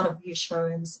lot of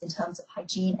reassurance in terms of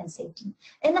hygiene and safety.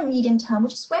 In the medium term,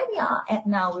 which is where we are at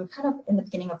now, we're kind of in the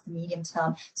beginning of the medium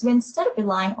term. So instead of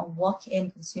relying on walk-in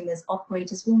consumers,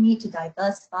 operators will need to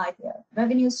diversify their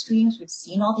revenue streams. We've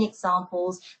seen all the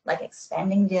examples, like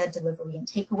expanding their delivery and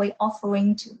takeaway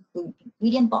offering to include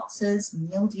ingredient boxes,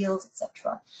 meal deals,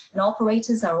 etc. And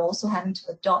operators are also having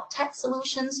to adopt tech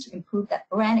solutions to improve that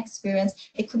brand experience.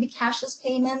 It could be cashless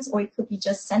payments, or it could be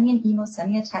just sending an email,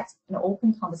 sending a text, and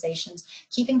open conversations,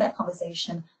 keeping that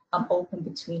conversation open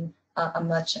between a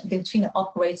merchant, between the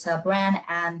operator, brand,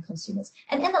 and consumers.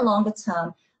 And in the longer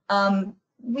term,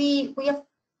 we are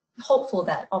hopeful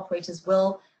that operators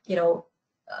will,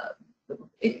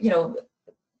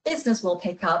 business will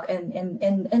pick up in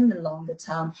the longer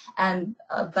term, and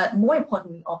but more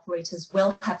importantly, operators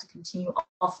will have to continue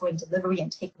offering delivery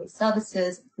and takeaway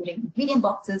services, including ingredient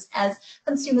boxes, as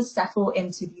consumers settle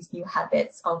into these new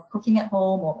habits of cooking at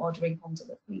home or ordering home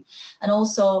delivery. And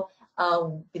also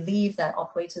believe that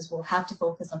operators will have to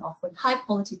focus on offering high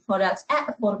quality products at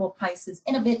affordable prices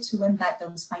in a bit to win back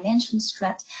those financially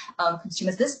strapped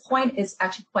consumers. This point is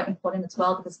actually quite important as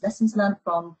well, because lessons learned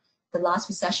from the last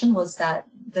recession was that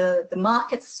the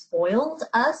market spoiled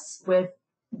us with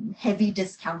heavy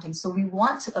discounting. So we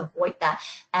want to avoid that.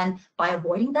 And by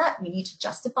avoiding that, we need to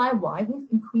justify why we've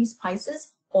increased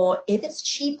prices. Or if it's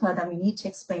cheaper, then we need to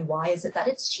explain why is it that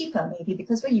it's cheaper. Maybe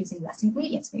because we're using less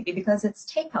ingredients, maybe because it's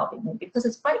takeout, maybe because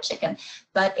it's fried chicken,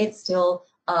 but it's still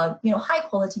high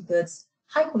quality goods,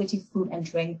 high quality food and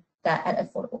drink that at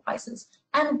affordable prices.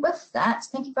 And with that,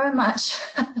 thank you very much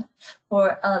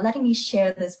for letting me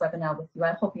share this webinar with you.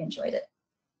 I hope you enjoyed it.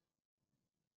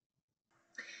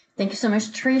 Thank you so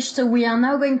much, Trish. So we are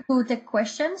now going to take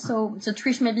questions. So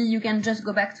Trish, maybe you can just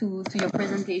go back to your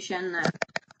presentation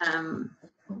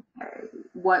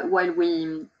while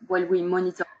we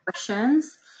monitor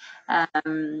questions.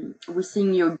 We're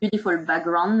seeing your beautiful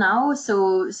background now.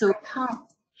 So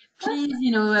please,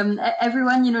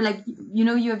 everyone,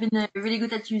 you have been really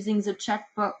good at using the chat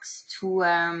box to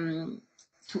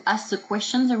ask the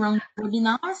questions around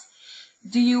webinars.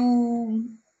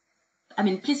 I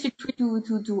mean, please feel free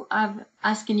to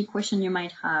ask any question you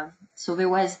might have. So there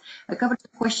was a couple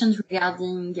of questions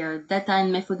regarding data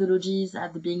and methodologies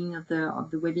at the beginning of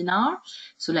the webinar.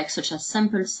 So like such as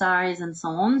sample size and so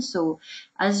on. So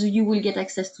as you will get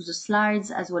access to the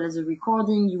slides as well as the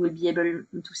recording, you will be able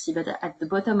to see that at the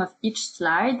bottom of each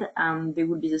slide, there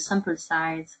will be the sample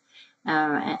size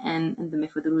and the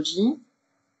methodology.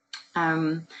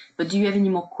 But do you have any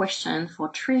more questions for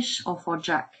Trish or for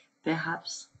Jack,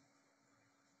 perhaps?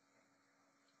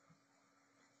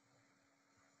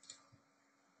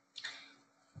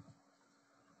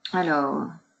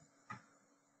 Hello.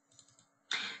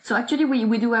 So actually,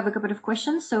 we do have a couple of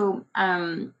questions. So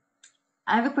I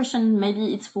have a question.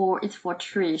 Maybe it's for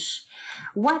Trish.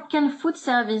 What can food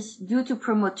service do to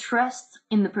promote trust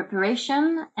in the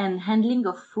preparation and handling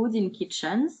of food in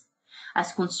kitchens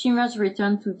as consumers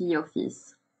return to the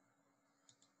office?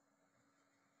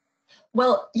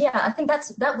 Well, yeah, I think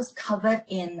that was covered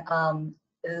in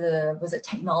was it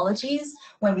technologies,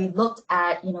 when we looked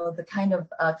at, you know, the kind of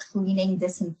cleaning,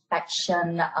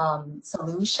 disinfection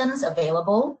solutions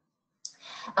available.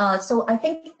 So I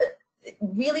think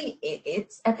really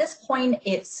it's at this point,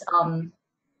 it's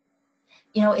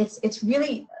you know, it's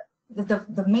really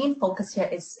the main focus here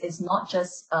is not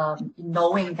just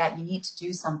knowing that you need to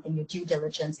do something, your due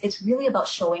diligence. It's really about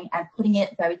showing and putting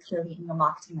it very clearly in your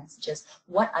marketing messages.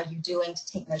 What are you doing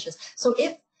to take measures? So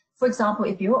if, for example,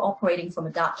 if you're operating from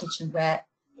a dark kitchen where,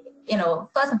 you know,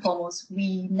 first and foremost,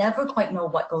 we never quite know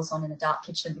what goes on in a dark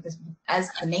kitchen because,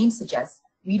 as the name suggests,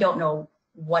 we don't know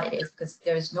what it is because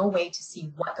there is no way to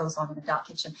see what goes on in a dark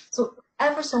kitchen. So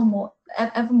ever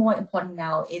more important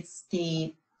now is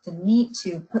the need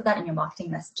to put that in your marketing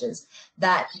messages,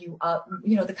 that you are,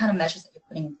 you know, the kind of measures that you're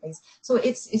putting in place. So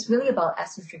it's really about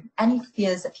assuaging any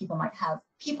fears that people might have.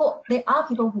 There are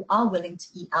people who are willing to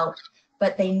eat out,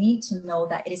 but they need to know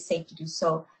that it is safe to do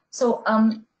so. So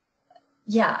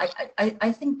yeah,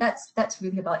 I think that's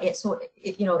really about it. So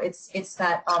you know, it's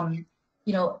that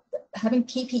you know, having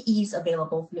PPEs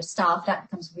available for your staff, that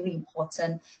becomes really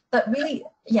important. But really,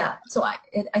 yeah. So I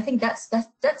think that's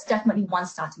definitely one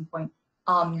starting point.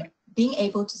 Being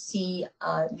able to see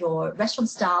your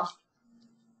restaurant staff,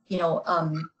 you know,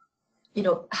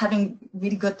 having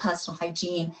really good personal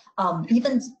hygiene,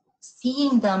 even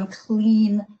seeing them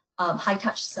clean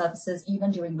high-touch services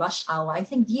even during rush hour. I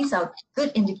think these are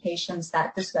good indications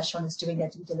that this restaurant is doing their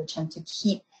due diligence to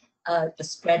keep the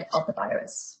spread of the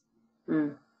virus.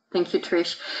 Thank you,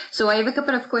 Trish. So I have a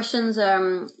couple of questions.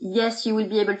 Yes, you will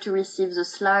be able to receive the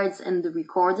slides and the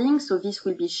recording. So this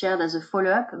will be shared as a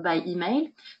follow-up by email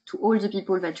to all the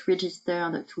people that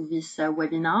registered to this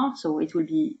webinar. So it will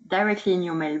be directly in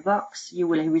your mailbox. You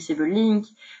will receive a link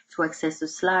to access the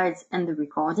slides and the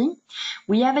recording.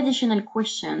 We have additional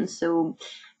questions. So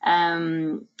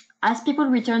as people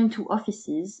return to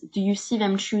offices, do you see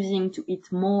them choosing to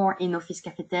eat more in office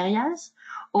cafeterias,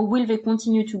 or will they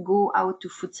continue to go out to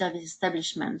food service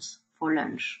establishments for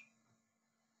lunch?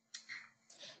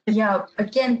 Yeah,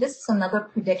 again, this is another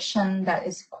prediction that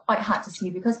is quite hard to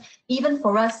see, because even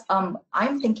for us,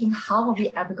 I'm thinking, how are we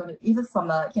ever going to, even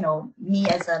from a, you know, me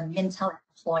as a Mintel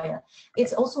employer,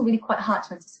 it's also really quite hard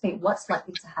to anticipate what's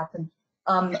likely to happen.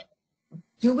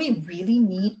 Do we really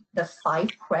need the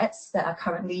 5 crets that are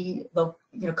currently,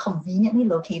 conveniently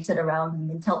located around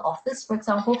the Mintel office, for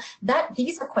example?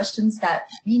 These are questions that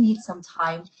we need some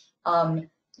time,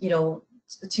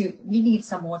 we need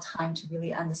some more time to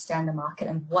really understand the market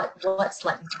and what's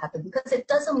likely to happen, because it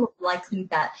doesn't look likely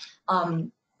that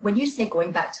when you say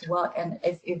going back to work, and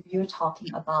if you're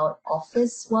talking about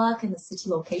office work in the city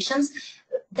locations,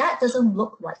 that doesn't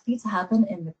look likely to happen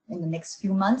in the next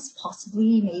few months,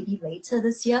 possibly maybe later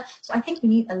this year. So I think we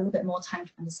need a little bit more time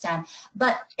to understand.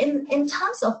 But in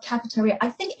terms of cafeteria, I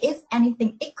think if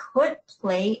anything, it could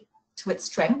play to its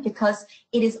strength, because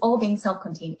it is all being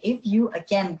self-contained. If you,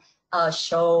 again,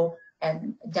 show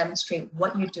and demonstrate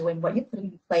what you're doing, what you're putting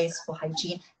in place for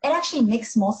hygiene, it actually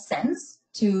makes more sense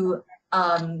to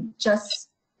just,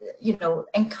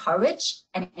 encourage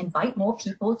and invite more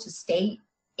people to stay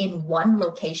in one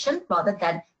location rather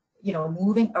than,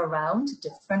 moving around to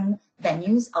different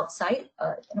venues outside,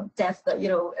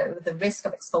 the risk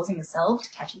of exposing yourself to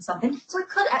catching something. So it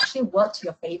could actually work to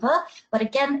your favor, but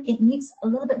again, it needs a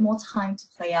little bit more time to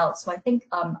play out. So I think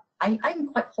I'm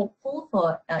quite hopeful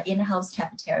for in-house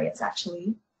cafeterias,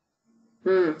 actually.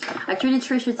 Actually,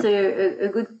 Trish, it's a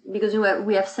good, because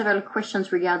we have several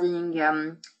questions regarding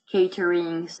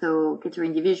catering, so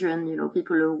catering division,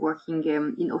 people who are working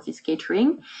in office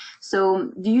catering.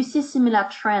 So do you see similar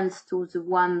trends to the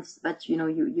ones that,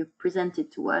 you've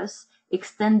presented to us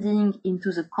extending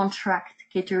into the contract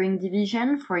catering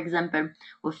division, for example,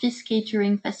 office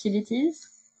catering facilities?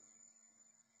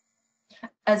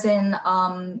 As in,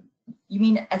 you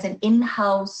mean as an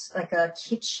in-house, like a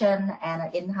kitchen and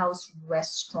an in-house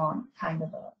restaurant kind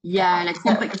of a? Yeah, like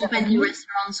company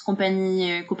restaurants,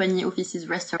 company offices,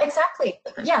 restaurants. Exactly.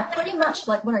 Yeah, pretty much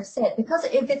like what I said. Because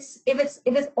if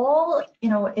it's all, you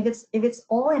know, if it's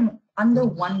all in under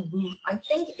one roof, I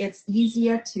think it's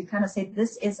easier to kind of say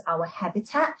this is our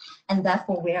habitat, and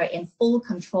therefore we are in full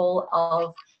control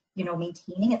of, you know,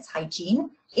 maintaining its hygiene.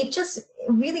 It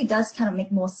really does kind of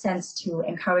make more sense to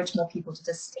encourage more people to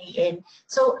just stay in.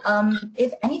 So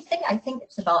if anything, I think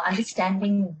it's about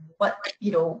understanding what,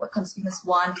 you know, what consumers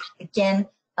want. Again,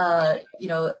 you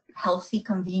know, healthy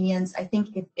convenience. I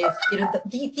think if you know,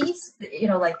 these, you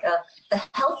know, like the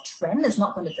health trend is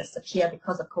not going to disappear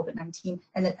because of COVID-19.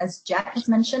 And as Jack has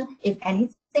mentioned, if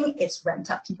anything, it's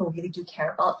ramped up. People really do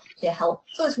care about their health.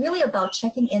 So it's really about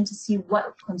checking in to see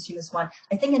what consumers want.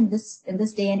 I think in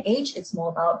this day and age, it's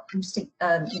more about boosting,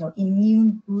 you know,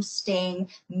 immune boosting,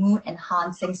 mood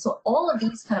enhancing. So all of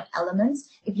these kind of elements,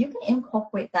 if you can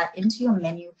incorporate that into your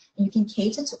menu, and you can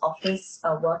cater to office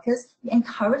workers,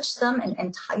 encourage them and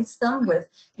entice them with,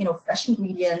 you know, fresh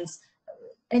ingredients,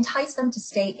 entice them to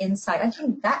stay inside. I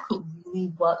think that could really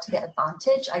work to their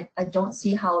advantage. I don't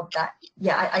see how that,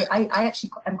 yeah, I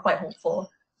actually am quite hopeful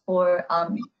for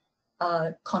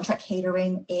contract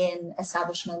catering in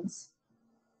establishments.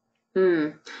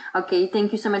 Okay,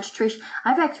 thank you so much, Trish.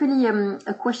 I have actually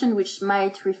a question which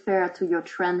might refer to your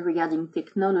trend regarding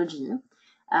technology.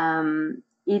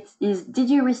 It is, did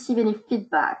you receive any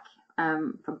feedback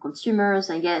from consumers,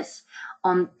 I guess,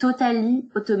 on totally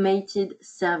automated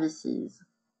services?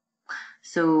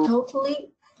 So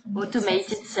Totally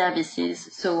automated services.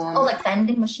 So like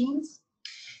vending machines.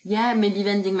 Yeah, maybe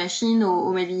vending machine,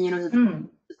 or maybe, you know, the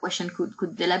question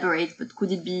could elaborate, but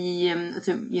could it be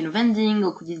you know, vending,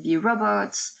 or could it be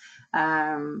robots?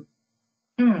 Yeah.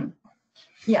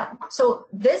 So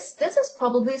this is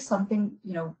probably something,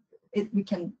 you know, we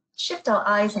can shift our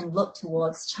eyes and look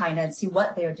towards China and see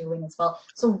what they're doing as well.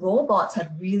 So robots have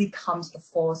really come to the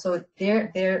fore. So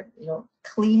they're you know,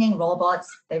 cleaning robots.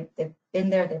 They've been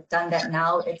there. They've done that.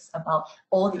 Now it's about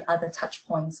all the other touch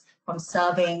points, from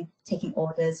serving, taking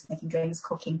orders, making drinks,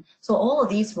 cooking. So all of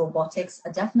these robotics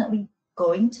are definitely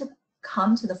going to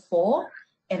come to the fore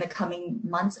in the coming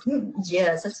months,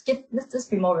 years. Let's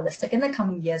just be more realistic. In the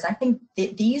coming years, I think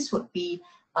these would be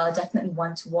definitely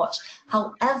one to watch.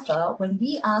 However, when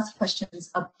we ask questions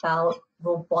about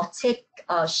robotic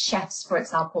chefs, for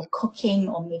example, cooking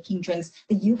or making drinks,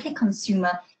 the UK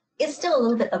consumer is still a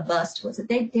little bit averse towards it.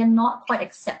 They're not quite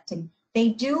accepting. They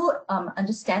do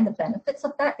understand the benefits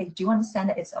of that. They do understand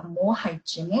that it's a more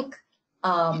hygienic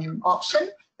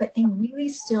option, but they really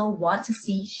still want to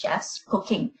see chefs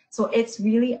cooking. So it's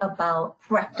really about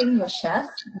prepping your chef,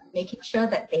 making sure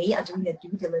that they are doing their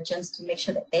due diligence to make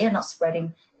sure that they are not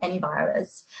spreading any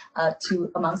virus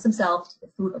amongst themselves, to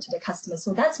the food, or to their customers.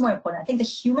 So that's more important. I think the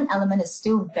human element is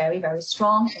still very, very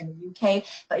strong in the UK.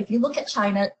 But if you look at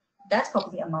China, that's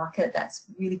probably a market that's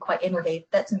really quite innovative,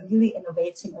 that's really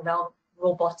innovating around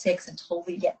robotics and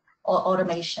totally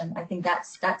automation. I think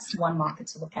that's one market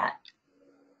to look at.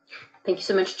 Thank you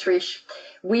so much, Trish.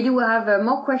 We do have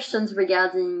more questions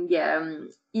regarding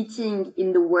eating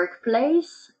in the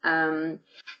workplace.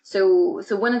 So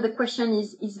one of the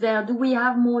questions is there, do we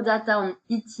have more data on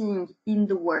eating in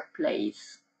the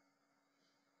workplace?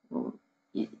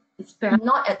 It's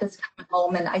not at this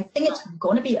moment. I think it's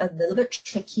going to be a little bit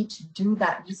tricky to do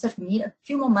that research. We need a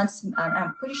few more months, and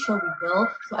I'm pretty sure we will.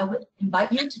 So I would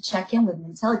invite you to check in with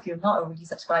Mintel if you're not already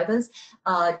subscribers.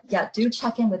 Yeah, do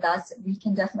check in with us. We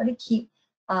can definitely keep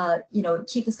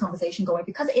this conversation going,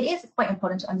 because it is quite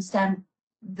important to understand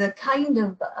the kind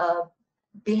of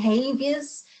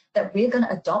behaviors that we're going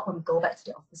to adopt when we go back to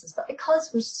the offices. But because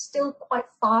we're still quite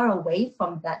far away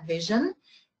from that vision,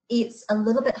 it's a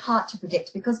little bit hard to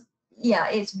predict, because yeah,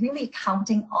 it's really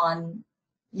counting on,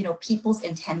 you know, people's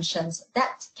intentions.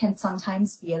 That can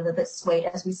sometimes be a little bit swayed,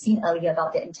 as we've seen earlier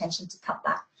about their intention to cut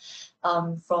back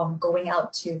from going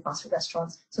out to fast food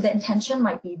restaurants. So the intention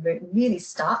might be really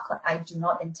stark, like I do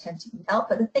not intend to eat out.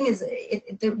 But the thing is,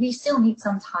 we still need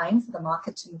some time for the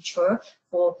market to mature,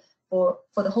 for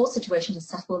the whole situation to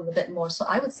settle a little bit more. So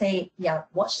I would say, yeah,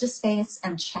 watch this space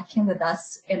and check in with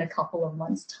us in a couple of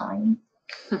months' time.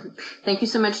 Thank you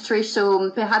so much, Trish. So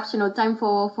perhaps, time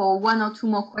for one or two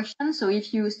more questions. So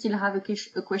if you still have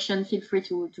a question, feel free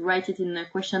to write it in the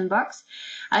question box.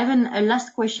 I have a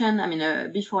last question,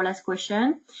 before last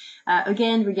question,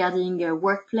 again, regarding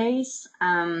workplace.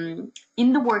 In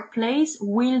the workplace,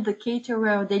 will the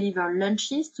caterer deliver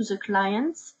lunches to the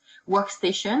client's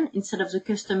workstation instead of the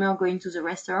customer going to the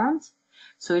restaurant?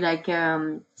 So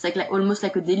it's like almost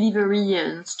like a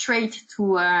delivery straight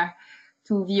to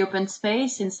the open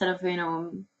space instead of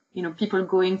people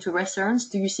going to restaurants.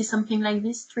 Do you see something like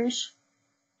this, Trish?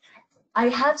 I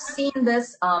have seen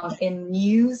this in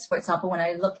news, for example, when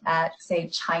I look at, say,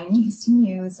 Chinese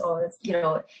news or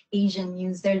Asian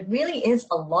news. There really is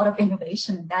a lot of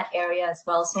innovation in that area as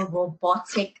well. So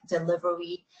robotic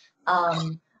delivery,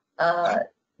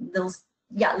 those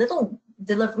little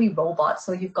delivery robots.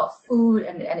 So you've got food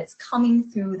and it's coming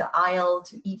through the aisle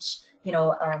to each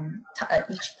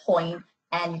each point,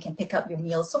 and you can pick up your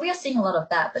meals. So we are seeing a lot of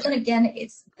that. But then again,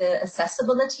 it's the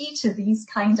accessibility to these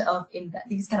kind of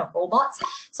robots.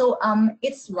 So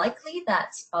it's likely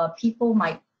that people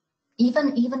might,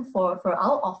 even for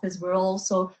our office, we're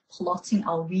also plotting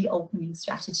our reopening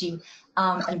strategy.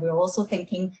 And we're also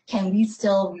thinking, can we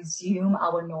still resume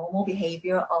our normal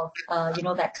behavior of,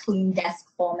 that clean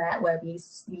desk format where we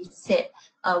sit,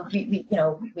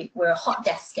 we're hot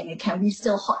desking. Can we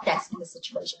still hot desk in the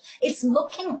situation? It's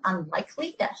looking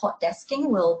unlikely that hot desking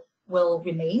will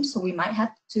remain. So we might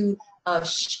have to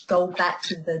go back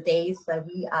to the days where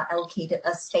we are allocated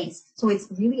a space. So it's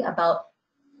really about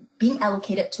being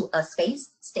allocated to a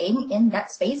space, staying in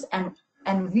that space, and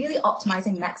really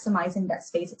optimizing, maximizing that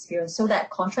space experience. So that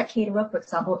contract caterer, for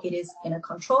example, it is in a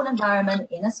controlled environment,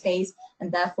 in a space,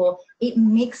 and therefore it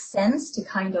makes sense to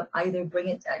kind of either bring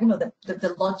it,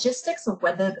 the logistics of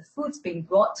whether the food's being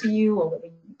brought to you or whether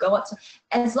you go out to,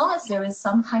 as long as there is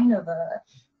some kind of a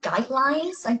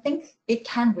guidelines, I think it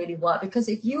can really work. Because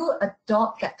if you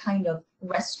adopt that kind of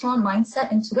restaurant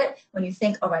mindset into it, when you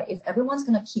think, all right, if everyone's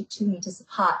going to keep 2 meters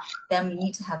apart, then we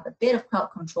need to have a bit of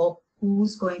crowd control.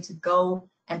 Who's going to go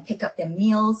and pick up their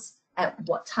meals at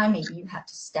what time? Maybe you have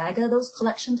to stagger those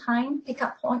collection time,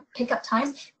 pickup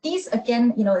times. These,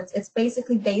 again, it's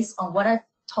basically based on what I've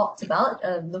talked about,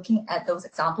 looking at those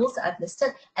examples that I've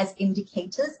listed as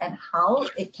indicators and how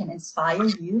it can inspire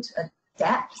you to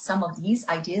adapt some of these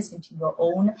ideas into your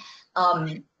own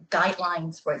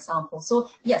guidelines, for example.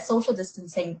 So yeah, social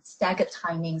distancing, staggered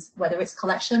timings, whether it's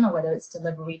collection or whether it's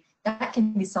delivery, that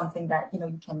can be something that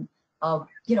you can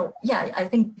I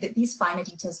think that these finer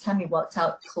details can be worked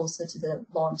out closer to the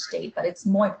launch date, but it's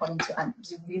more important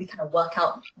to really kind of work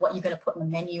out what you're going to put on the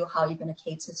menu, how you're going to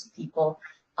cater to people,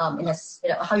 how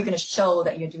you're going to show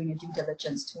that you're doing your due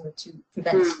diligence to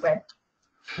prevent spread.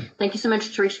 Thank you so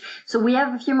much, Trish. So we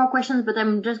have a few more questions, but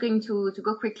I'm just going to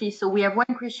go quickly. So we have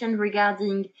one question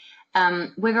regarding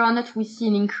whether or not we see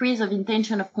an increase of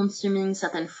intention of consuming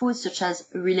certain foods, such as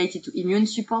related to immune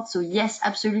support. So yes,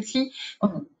 absolutely.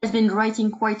 Has been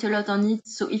writing quite a lot on it.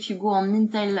 So if you go on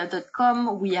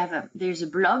mintel.com, there's a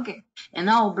blog, and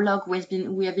our blog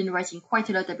we have been writing quite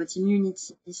a lot about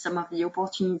immunity, some of the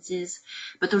opportunities,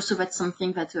 but also that's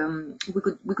something that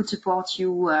we could support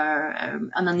you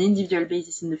on an individual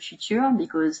basis in the future,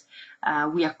 because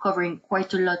we are covering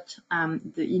quite a lot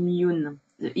the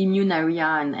immune area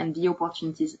and the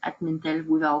opportunities at Mintel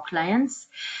with our clients.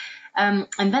 And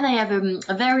then I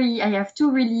have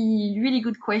two really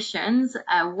good questions.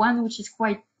 One which is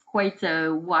quite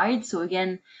wide. So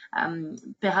again,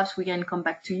 perhaps we can come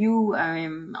back to you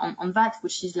on that,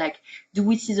 which is like, do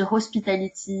we see the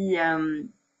hospitality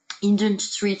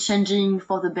industry changing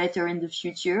for the better in the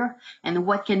future, and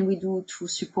what can we do to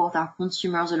support our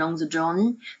consumers along the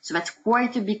journey? So that's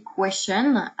quite a big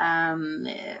question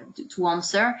to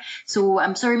answer. So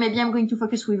I'm sorry, maybe I'm going to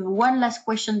focus with one last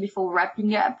question before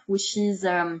wrapping up, which is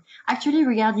actually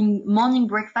regarding morning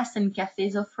breakfast and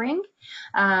cafes offering.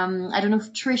 I don't know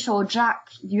if Trish or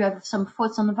Jack, you have some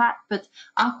thoughts on that, but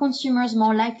are consumers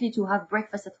more likely to have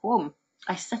breakfast at home?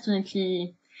 I certainly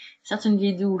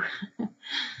do.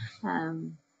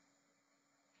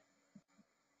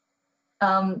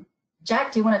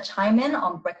 Jack, do you want to chime in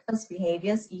on breakfast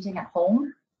behaviors, eating at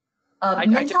home?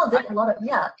 Mintel did a lot of,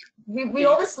 we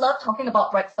always love talking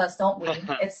about breakfast, don't we?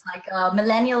 It's like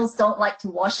millennials don't like to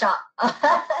wash up,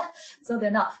 so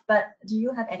they're not. But do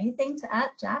you have anything to add,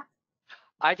 Jack?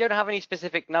 I don't have any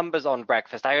specific numbers on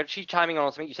breakfast. I actually chiming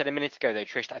on something you said a minute ago, though,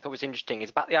 Trish, that I thought was interesting.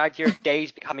 It's about the idea of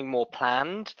days becoming more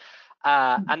planned,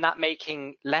 and that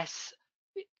making less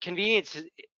convenience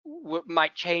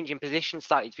might change in position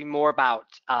slightly to be more about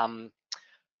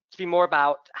to be more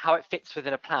about how it fits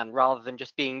within a plan rather than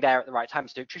just being there at the right time.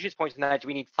 So Tricia's point in there, do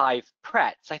we need 5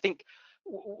 prets? I think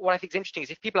what I think is interesting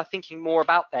is if people are thinking more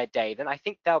about their day, then I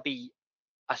think there'll be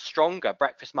a stronger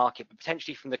breakfast market, but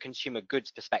potentially from the consumer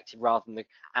goods perspective rather than the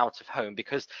out of home,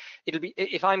 because it'll be,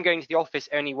 if I'm going to the office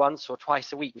only once or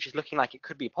twice a week, which is looking like it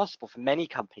could be possible for many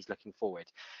companies looking forward,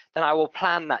 then I will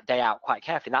plan that day out quite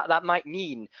carefully. That might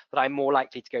mean that I'm more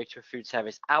likely to go to a food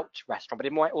service out restaurant, but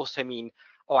it might also mean,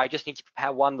 oh, I just need to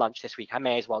prepare one lunch this week, I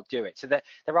may as well do it. So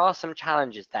there are some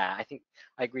challenges there. I think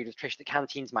I agree with Trish that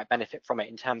canteens might benefit from it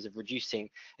in terms of reducing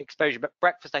exposure, but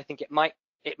breakfast, I think it might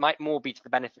more be to the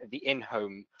benefit of the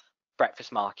in-home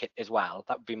breakfast market as well.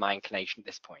 That would be my inclination at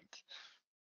this point.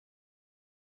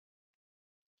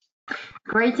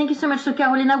 Great, thank you so much. So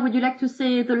Carolina, would you like to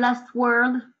say the last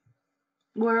words?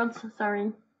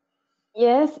 Sorry.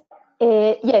 Yes.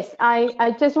 Yes,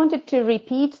 I just wanted to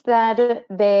repeat that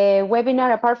the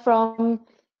webinar, apart from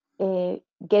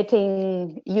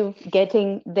getting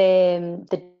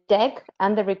the deck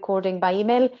and the recording by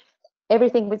email,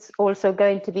 everything was also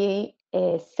going to be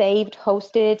saved,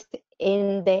 hosted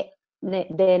in the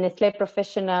Nestlé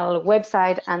Professional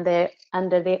website and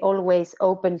under the Always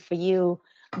Open for You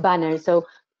banner. So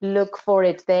look for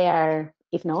it there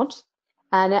if not.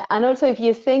 And also, if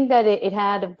you think that it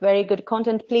had very good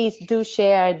content, please do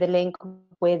share the link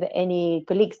with any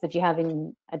colleagues that you have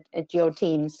at your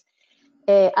teams.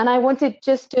 And I wanted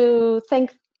just to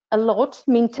thank a lot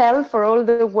Mintel for all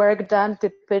the work done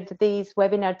to put this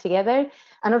webinar together,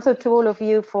 and also to all of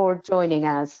you for joining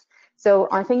us. So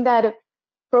I think that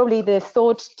probably the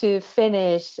thought to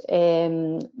finish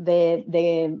the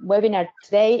webinar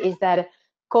today is that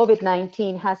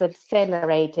COVID-19 has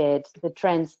accelerated the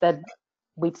trends that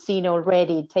we've seen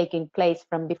already taking place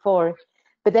from before,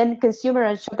 but then consumer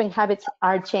and shopping habits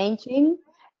are changing,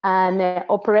 and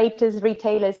operators,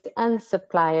 retailers, and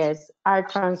suppliers are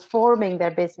transforming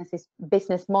their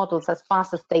business models as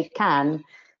fast as they can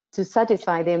to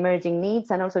satisfy the emerging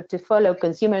needs and also to follow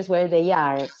consumers where they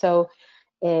are. So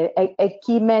a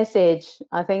key message,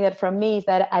 I think, that from me is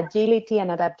that agility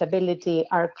and adaptability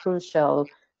are crucial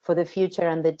for the future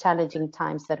and the challenging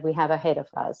times that we have ahead of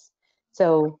us.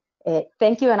 So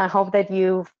thank you, and I hope that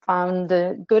you found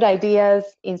good ideas,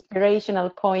 inspirational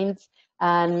points,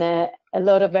 and a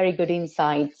lot of very good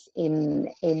insights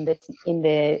in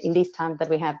this time that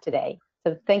we have today.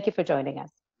 So thank you for joining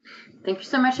us. Thank you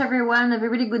so much, everyone. Have a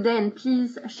really good day, and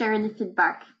please share any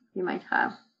feedback you might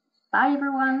have. Bye,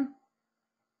 everyone.